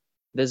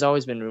there's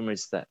always been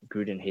rumors that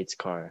Gruden hates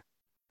Carr,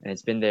 and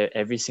it's been there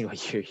every single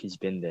year he's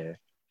been there.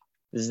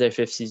 This is their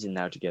 5th season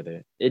now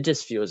together. It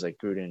just feels like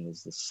Gruden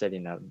is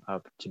setting them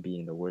up to be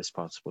in the worst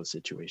possible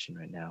situation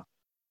right now,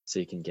 so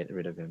you can get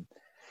rid of him.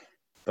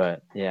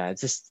 But yeah,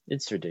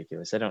 it's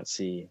ridiculous. I don't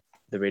see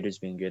the Raiders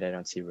being good. I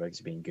don't see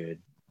Ruggs being good,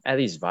 at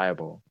least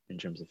viable in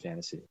terms of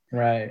fantasy.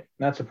 Right.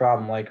 That's a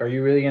problem. Are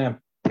you really going to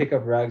pick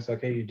up Ruggs?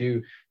 Okay, you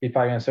do. He's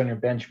probably going to sit on your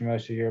bench for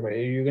most of the year, but are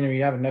you going to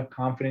have enough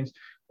confidence,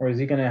 or is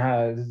he going to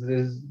have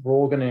his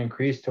role going to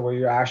increase to where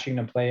you're actually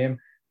going to play him?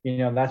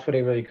 That's what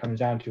it really comes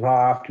down to. How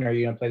often are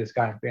you going to play this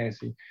guy in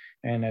fantasy?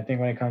 And I think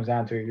when it comes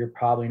down to it, you're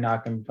probably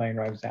not going to be playing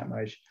Ruggs that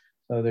much.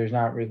 So there's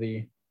not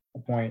really a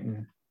point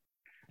in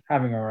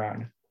having him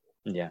around.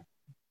 Yeah.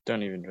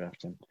 Don't even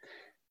draft him.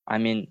 I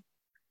mean,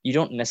 you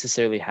don't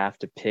necessarily have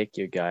to pick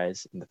your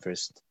guys in the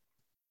first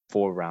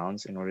 4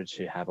 rounds in order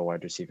to have a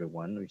wide receiver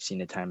 1. We've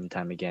seen it time and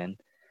time again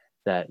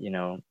that,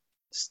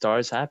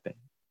 stars happen.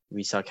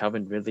 We saw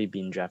Calvin Ridley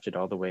being drafted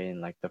all the way in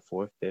the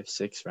 4th, 5th,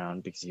 6th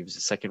round because he was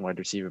the second wide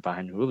receiver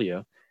behind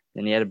Julio.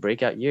 And he had a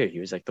breakout year. He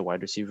was the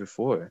wide receiver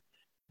 4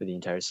 for the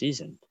entire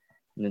season.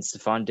 And then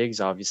Stephon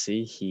Diggs,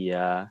 obviously, he,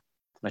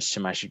 much to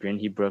my chagrin,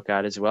 he broke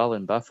out as well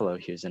in Buffalo.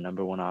 He was the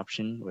number 1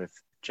 option with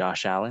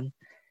Josh Allen.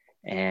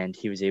 And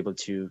he was able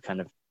to kind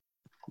of,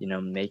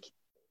 make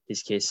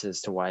his case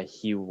as to why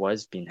he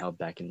was being held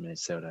back in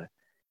Minnesota.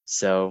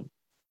 So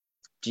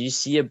do you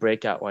see a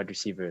breakout wide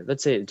receiver?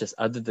 Let's say just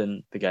other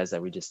than the guys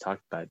that we just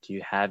talked about, do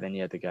you have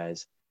any other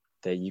guys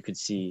that you could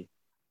see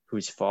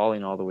who's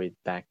falling all the way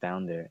back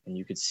down there and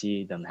you could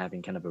see them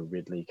having kind of a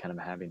Ridley, kind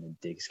of having a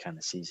Diggs kind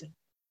of season?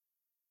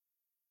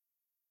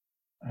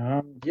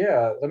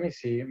 Yeah, let me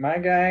see. My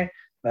guy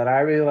that I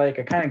really like,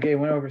 I kind of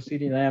went over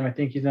CeeDee Lamb. I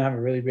think he's going to have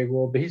a really big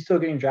role, but he's still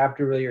getting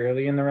drafted really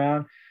early in the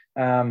round.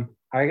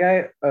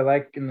 I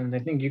like, and I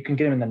think you can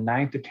get him in the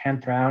 9th or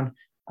 10th round,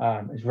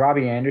 is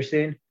Robbie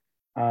Anderson.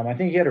 I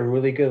think he had a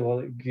really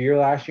good year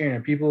last year,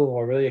 and people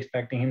are really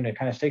expecting him to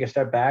kind of take a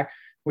step back,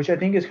 which I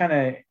think is kind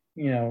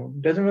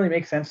of, doesn't really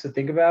make sense to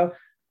think about.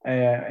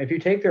 If you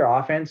take their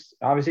offense,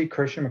 obviously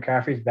Christian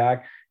McCaffrey's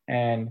back,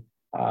 and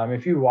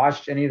if you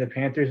watched any of the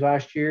Panthers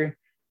last year,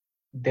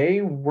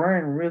 they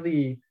weren't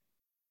really,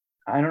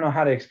 I don't know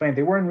how to explain it.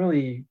 They weren't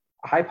really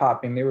high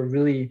popping. They were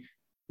really,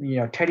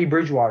 Teddy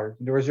Bridgewater,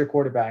 there was their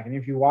quarterback. And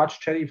if you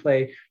watch Teddy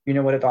play, you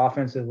know what the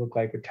offenses look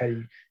like with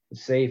Teddy.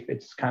 It's safe.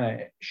 It's kind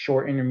of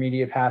short,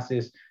 intermediate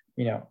passes.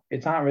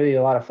 It's not really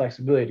a lot of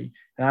flexibility.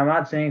 And I'm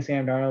not saying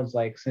Sam Darnold's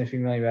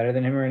significantly better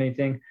than him or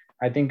anything.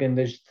 I think in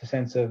this the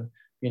sense of,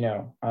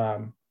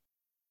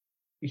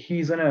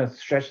 he's going to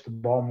stretch the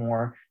ball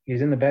more.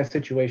 He's in the best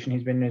situation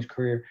he's been in his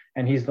career.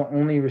 And he's the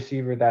only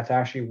receiver that's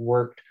actually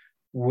worked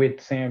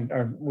with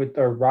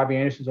Robbie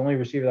Anderson's the only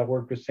receiver that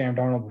worked with Sam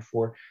Darnold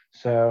before.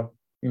 So,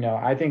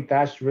 I think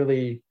that's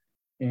really,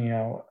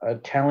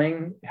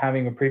 telling,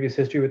 having a previous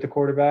history with the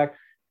quarterback.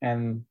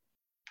 And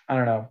I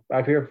don't know.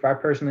 I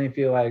personally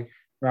feel like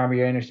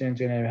Robbie Anderson's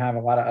going to have a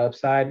lot of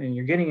upside, and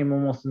you're getting him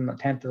almost in the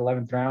 10th or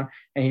 11th round,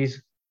 and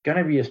he's going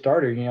to be a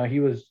starter. He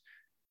was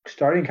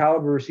starting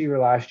caliber receiver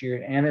last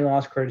year, and they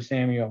lost Curtis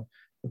Samuel,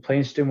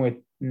 replaced him with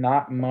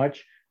not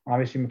much.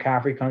 Obviously,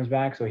 McCaffrey comes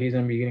back, so he's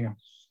going to be getting a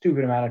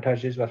stupid amount of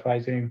touches. That's why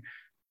he's getting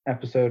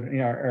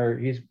or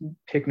he's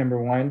pick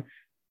number 1.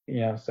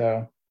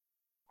 So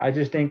I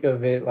just think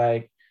of it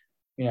like,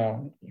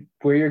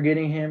 where you're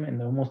getting him in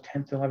the almost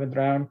 10th, 11th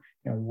round,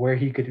 where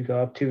he could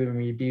go up to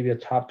and be the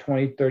top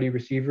 20, 30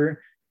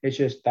 receiver. It's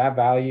just that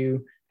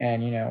value.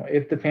 And,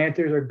 if the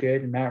Panthers are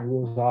good and Matt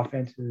Rule's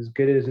offense is as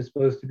good as it's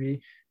supposed to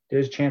be,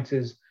 there's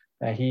chances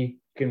that he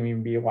can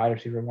even be a wide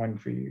receiver 1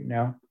 for you,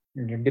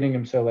 And you're getting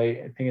him so late.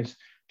 I think it's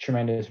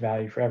tremendous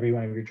value for every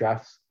one of your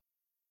drafts.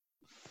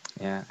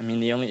 Yeah, I mean,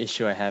 the only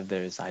issue I have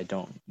there is I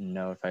don't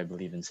know if I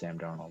believe in Sam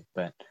Darnold,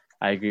 but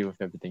I agree with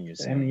everything you're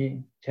saying. And he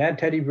had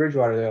Teddy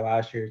Bridgewater there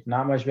last year.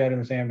 Not much better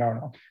than Sam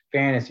Darnold,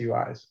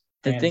 fantasy-wise.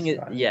 The thing is,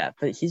 yeah,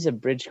 but he's a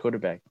bridge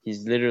quarterback.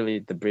 He's literally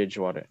the bridge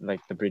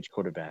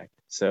quarterback.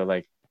 So,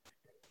 like,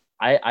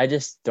 I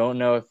just don't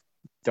know if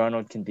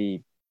Darnold can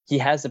be – he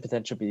has the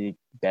potential to be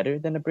better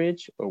than a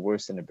bridge or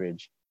worse than a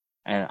bridge.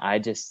 And I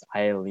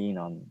lean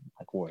on,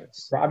 like,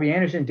 worse. Robbie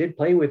Anderson did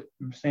play with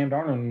Sam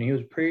Darnold, and he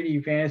was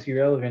pretty fantasy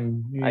relevant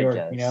in New York,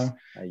 Yeah.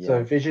 So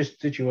if it's just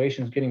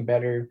situations getting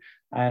better,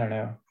 I don't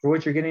know. For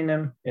what you're getting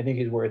them, I think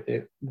he's worth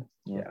it.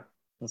 Yeah,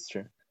 that's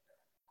true.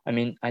 I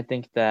mean, I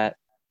think that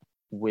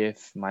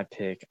with my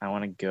pick, I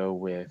want to go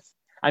with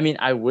 – I mean,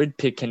 I would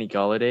pick Kenny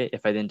Golladay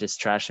if I didn't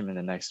just trash him in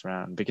the next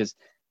round because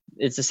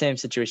it's the same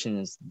situation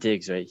as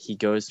Diggs, right? He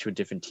goes to a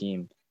different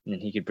team. And then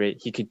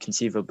he could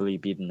conceivably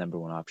be the number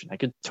 1 option. I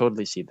could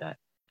totally see that.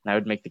 And I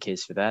would make the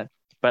case for that.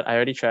 But I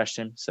already trashed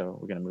him, so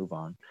we're going to move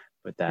on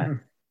with that.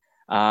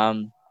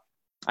 I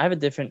have a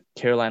different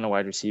Carolina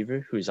wide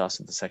receiver who is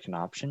also the second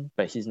option,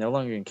 but he's no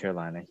longer in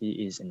Carolina.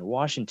 He is in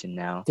Washington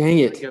now. Dang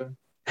it.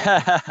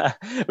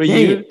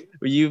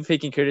 Were you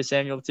picking Curtis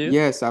Samuel too?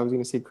 Yes, I was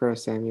going to say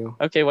Curtis Samuel.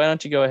 Okay, why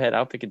don't you go ahead?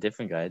 I'll pick a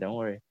different guy. Don't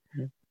worry.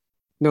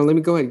 No, let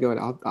me go ahead.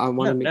 I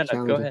want to make it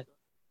challenging. Go ahead.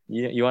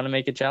 You want to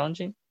make it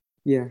challenging?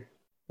 Yeah.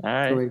 All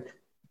right.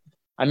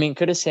 I mean,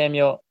 Curtis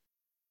Samuel,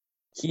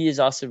 he is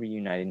also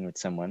reuniting with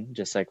someone,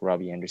 just like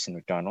Robbie Anderson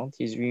with Darnold.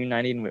 He's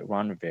reuniting with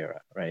Ron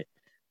Rivera, right?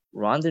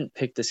 Ron didn't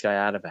pick this guy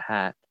out of a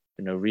hat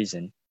for no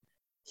reason.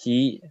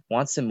 He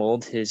wants to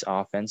mold his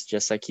offense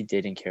just like he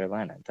did in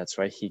Carolina. That's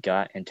why he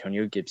got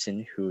Antonio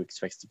Gibson, who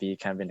expects to be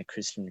kind of in a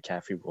Christian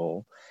McCaffrey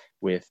role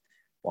with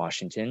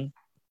Washington.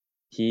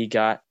 He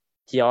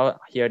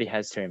already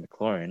has Terry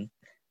McLaurin,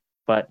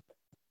 but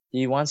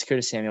he wants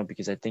Curtis Samuel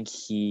because I think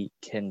he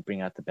can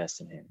bring out the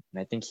best in him.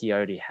 And I think he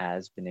already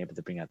has been able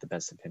to bring out the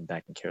best of him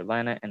back in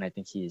Carolina. And I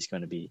think he is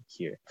going to be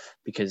here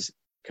because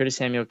Curtis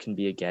Samuel can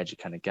be a gadget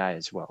kind of guy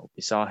as well.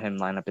 We saw him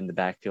line up in the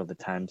backfield at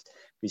times.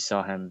 We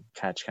saw him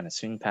catch kind of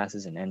swing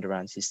passes and end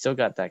arounds. He's still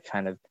got that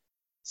kind of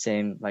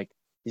same, like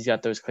he's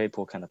got those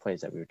Claypool kind of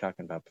plays that we were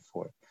talking about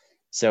before.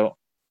 So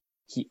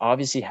he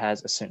obviously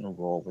has a certain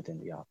role within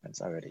the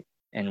offense already.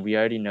 And we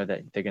already know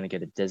that they're going to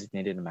get a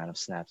designated amount of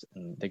snaps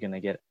and they're going to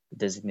get a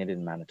designated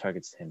amount of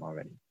targets to him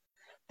already.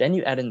 Then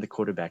you add in the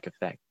quarterback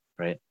effect,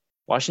 right?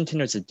 Washington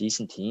was a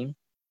decent team.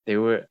 They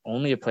were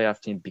only a playoff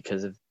team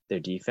because of their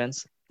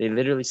defense. They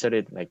literally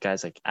started like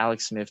guys like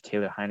Alex Smith,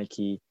 Taylor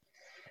Heineke,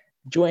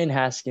 Dwayne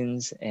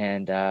Haskins,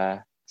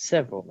 and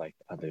several like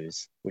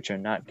others, which are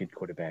not good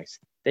quarterbacks.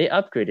 They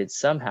upgraded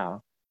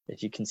somehow.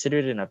 If you consider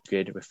it an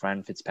upgrade with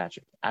Ryan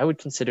Fitzpatrick, I would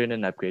consider it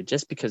an upgrade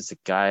just because the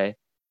guy,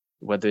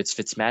 whether it's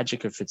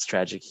Fitzmagic or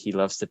Fitztragic, he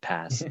loves to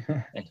pass,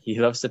 and he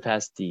loves to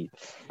pass deep.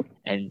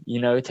 And,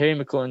 Terry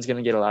McLaurin's going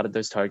to get a lot of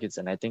those targets,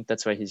 and I think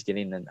that's why he's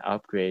getting an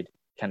upgrade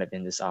kind of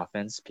in this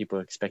offense. People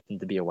expect him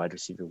to be a wide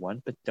receiver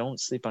 1, but don't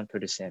sleep on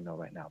Curtis Samuel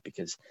right now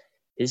because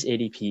his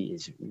ADP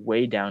is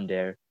way down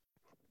there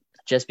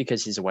just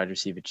because he's a wide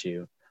receiver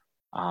 2,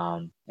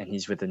 and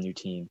he's with a new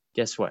team.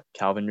 Guess what?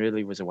 Calvin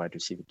Ridley was a wide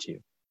receiver 2.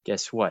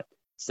 Guess what?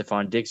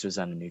 Stephon Diggs was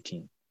on a new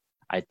team.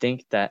 I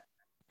think that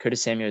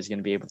Curtis Samuel is going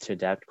to be able to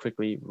adapt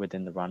quickly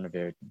within the Ron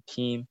Rivera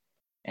team.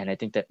 And I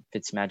think that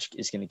Fitzmagic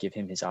is going to give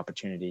him his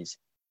opportunities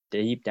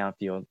deep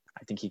downfield.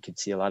 I think he could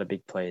see a lot of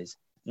big plays.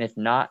 And if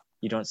not,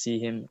 you don't see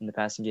him in the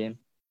passing game,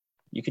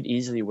 you could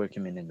easily work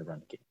him in the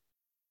run game.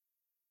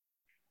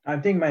 I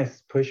think my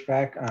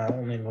pushback,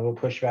 little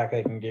pushback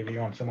I can give you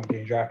on someone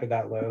getting drafted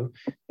that low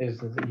is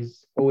that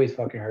he's always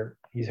fucking hurt.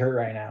 He's hurt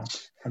right now.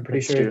 I'm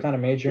pretty sure it's not a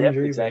major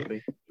injury,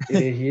 exactly.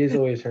 But he is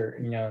always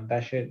hurt.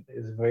 That shit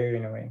is very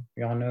annoying.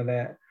 We all know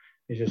that.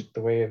 It's just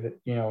the way of it,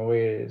 the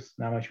way it is.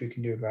 Not much we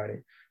can do about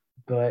it.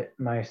 But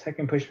my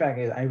second pushback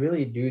is I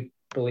really do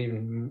believe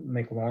in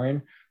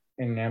McLaurin.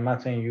 And I'm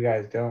not saying you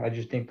guys don't. I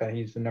just think that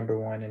he's the number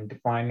 1 and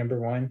defined number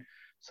 1.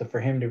 So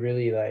for him to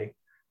really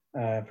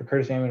for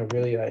Curtis Samuel to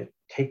really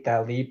take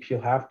that leap,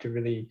 he'll have to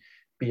really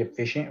be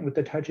efficient with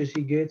the touches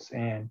he gets.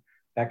 And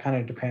that kind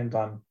of depends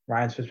on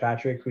Ryan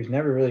Fitzpatrick, who's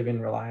never really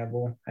been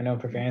reliable. I know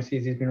for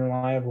fantasies he's been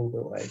reliable,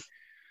 but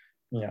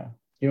you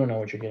don't know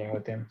what you're getting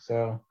with him.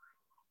 So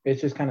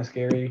it's just kind of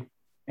scary.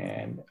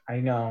 And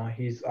I know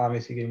he's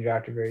obviously getting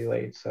drafted very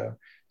late, so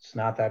it's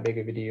not that big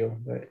of a deal.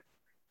 But,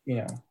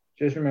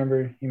 just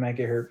remember he might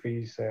get hurt for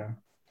you. So,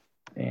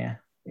 yeah,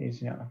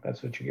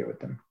 that's what you get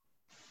with him.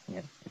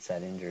 Yeah, it's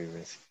that injury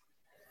risk.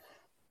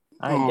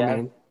 All right, Gab,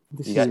 man.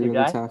 This is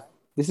really tough.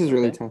 This is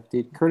really tough,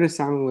 dude. Curtis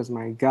Samuel was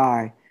my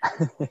guy.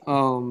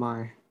 Oh,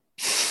 my.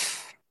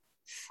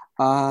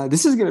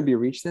 This is going to be a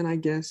reach then, I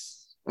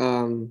guess.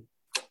 I'll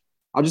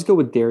just go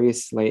with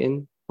Darius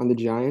Slayton on the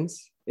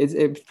Giants.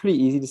 It's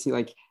pretty easy to see.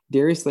 Like,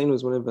 Darius Slayton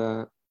was one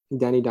of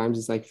Danny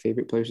Dimes'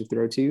 favorite players to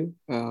throw to.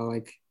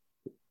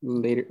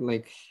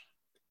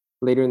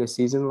 Later in the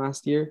season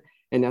last year,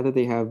 and now that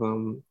they have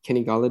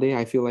Kenny Golladay,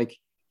 I feel like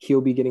he'll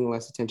be getting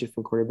less attention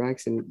from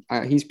quarterbacks. And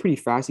he's pretty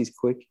fast, he's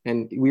quick,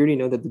 and we already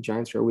know that the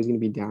Giants are always going to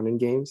be down in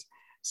games.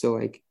 So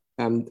I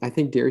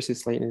think Darius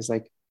Slayton is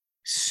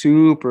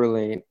super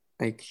late,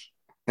 like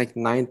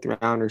ninth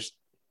rounders,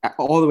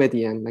 all the way at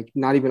the end,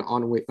 not even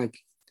on way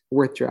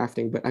worth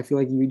drafting. But I feel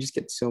like you just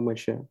get so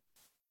much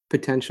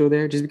potential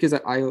there, just because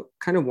I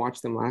kind of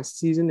watched them last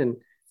season, and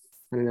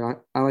I don't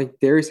know, I like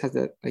Darius has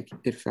that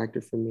it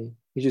factor for me.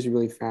 He's just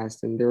really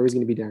fast, and they're always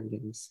going to be down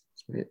games.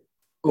 That's my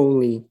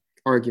only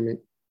argument.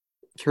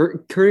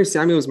 Curtis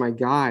Samuel is my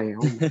guy.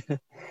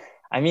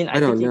 I mean, I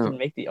think you can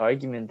make the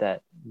argument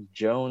that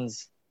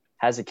Jones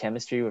has a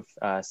chemistry with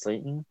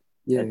Slayton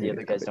that the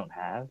other guys don't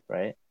have,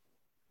 right?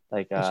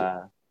 Like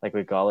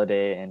with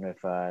Golladay and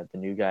with the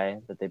new guy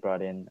that they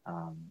brought in,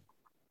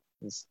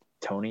 is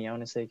Tony, I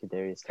want to say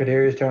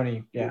Kadarius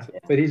Toney, yeah.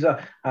 But he's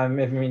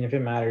if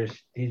it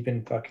matters, he's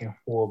been fucking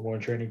horrible in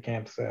training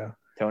camp. So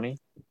Tony,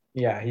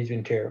 yeah, he's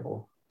been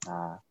terrible.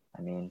 I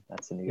mean,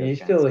 that's the new.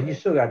 Yeah, he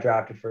still got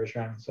drafted first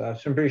round, so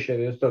I'm pretty sure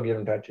they'll still give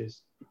him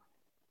touches.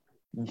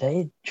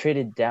 They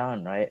traded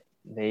down, right?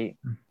 They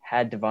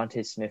had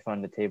Devontae Smith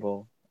on the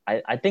table.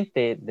 I think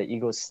the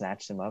Eagles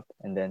snatched him up,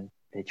 and then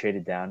they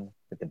traded down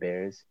with the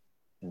Bears,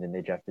 and then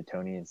they drafted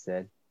Tony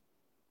instead.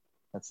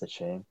 That's a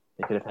shame.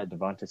 They could have had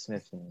Devonta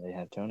Smith, and they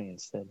had Tony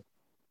instead.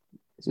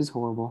 This is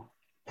horrible.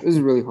 This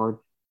is really hard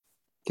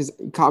because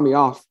it caught me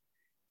off.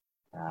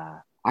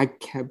 I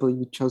can't believe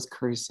you chose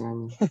Curtis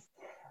Samuel.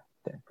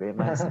 Great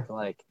minds think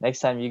alike.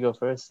 Next time you go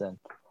first, then.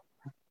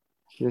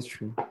 That's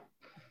true.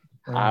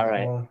 All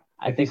right. Well,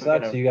 I think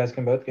so you guys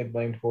can both get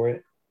blamed for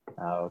it.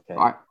 Oh, okay.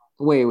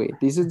 Wait.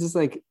 These are just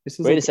Wait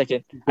a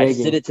second. Begging. I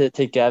just did it to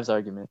take Gab's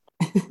argument.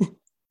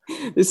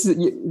 This is,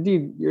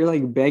 dude,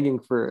 you're begging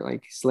for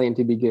Slayton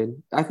to be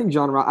good. I think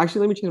John Ross.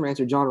 Actually, let me change my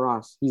answer. John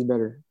Ross. He's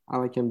better. I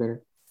like him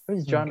better.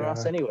 Who's John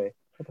Ross anyway?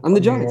 I'm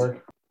the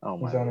Giants. Oh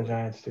my. He's on the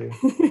Giants too.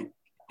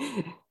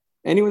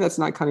 Anyone that's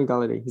not Kenny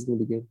Golladay, he's gonna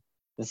be good.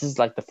 This is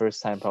the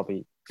first time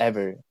probably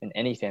ever in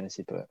any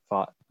fantasy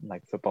football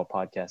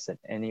podcast that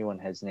anyone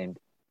has named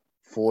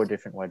 4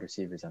 different wide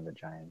receivers on the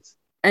Giants.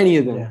 Any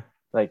of them.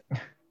 Yeah.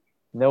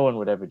 No one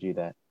would ever do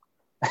that.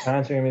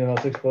 Giants are going to be the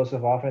most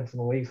explosive offense in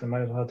the league, so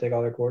might as well take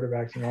all their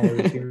quarterbacks and all their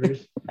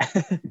receivers.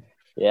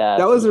 Yeah.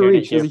 That was a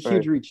reach. It was a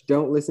huge reach.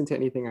 Don't listen to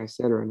anything I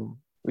said right now.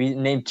 We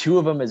named 2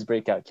 of them as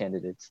breakout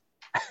candidates.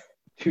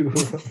 2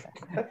 of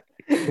them.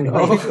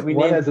 we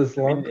one as a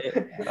slump.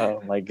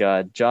 Oh, my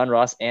God. John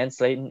Ross and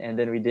Slayton, and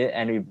then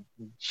we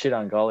shit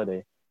on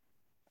Golladay.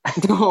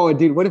 Oh,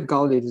 dude, what if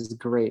Golladay is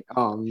great?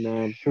 Oh,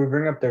 man. Should we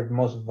bring up their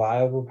most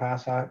viable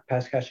pass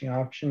catching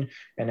option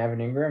and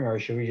Evan Ingram, or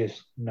should we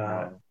just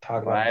not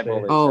talk about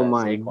it? Oh,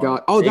 my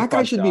God. Oh, that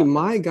guy should be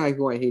my guy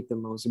who I hate the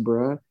most,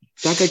 bruh.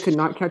 That guy could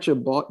not catch a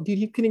ball. Dude,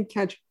 he couldn't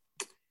catch.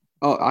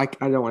 Oh, I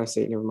don't want to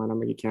say it. Never mind. I'm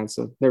going to get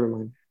canceled. Never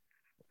mind.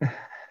 Oh,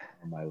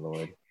 my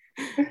Lord.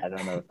 I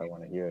don't know if I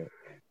want to hear it.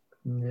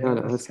 Yeah,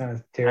 no, that's kind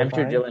of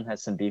terrifying. I'm sure Dylan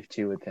has some beef,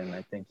 too, with him.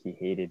 I think he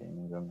hated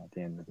Ingram at the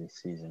end of the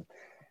season.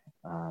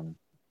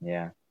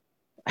 Yeah.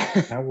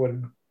 I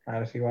wouldn't. I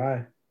don't see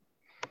why.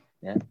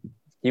 Yeah.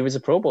 He was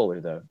a Pro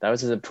Bowler, though. That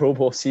was a Pro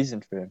Bowl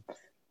season for him.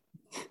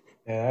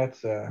 Yeah,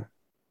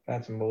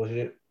 that's some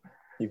bullshit.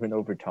 Even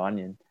over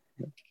Tanyan.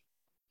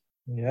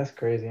 Yeah, that's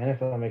crazy.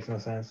 NFL makes no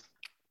sense.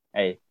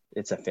 Hey,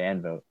 it's a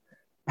fan vote.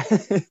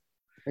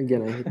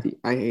 Again,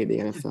 I hate the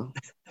NFL.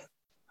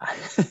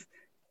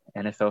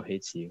 NFL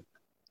hates you.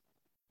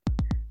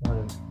 What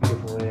a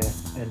beautiful way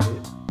to end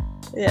it.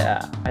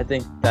 Yeah, I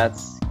think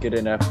that's good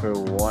enough for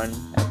one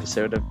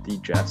episode of the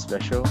draft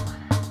special.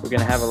 We're going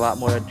to have a lot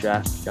more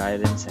draft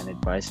guidance and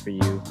advice for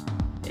you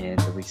in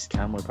the weeks to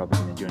come. We're probably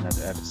going to do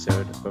another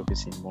episode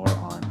focusing more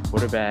on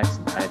quarterbacks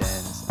and tight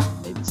ends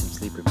and maybe some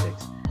sleeper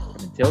picks.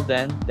 But until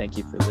then, thank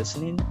you for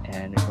listening,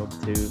 and we hope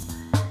to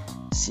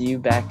see you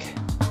back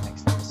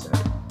next episode.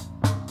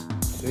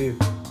 See you.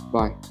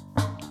 Bye.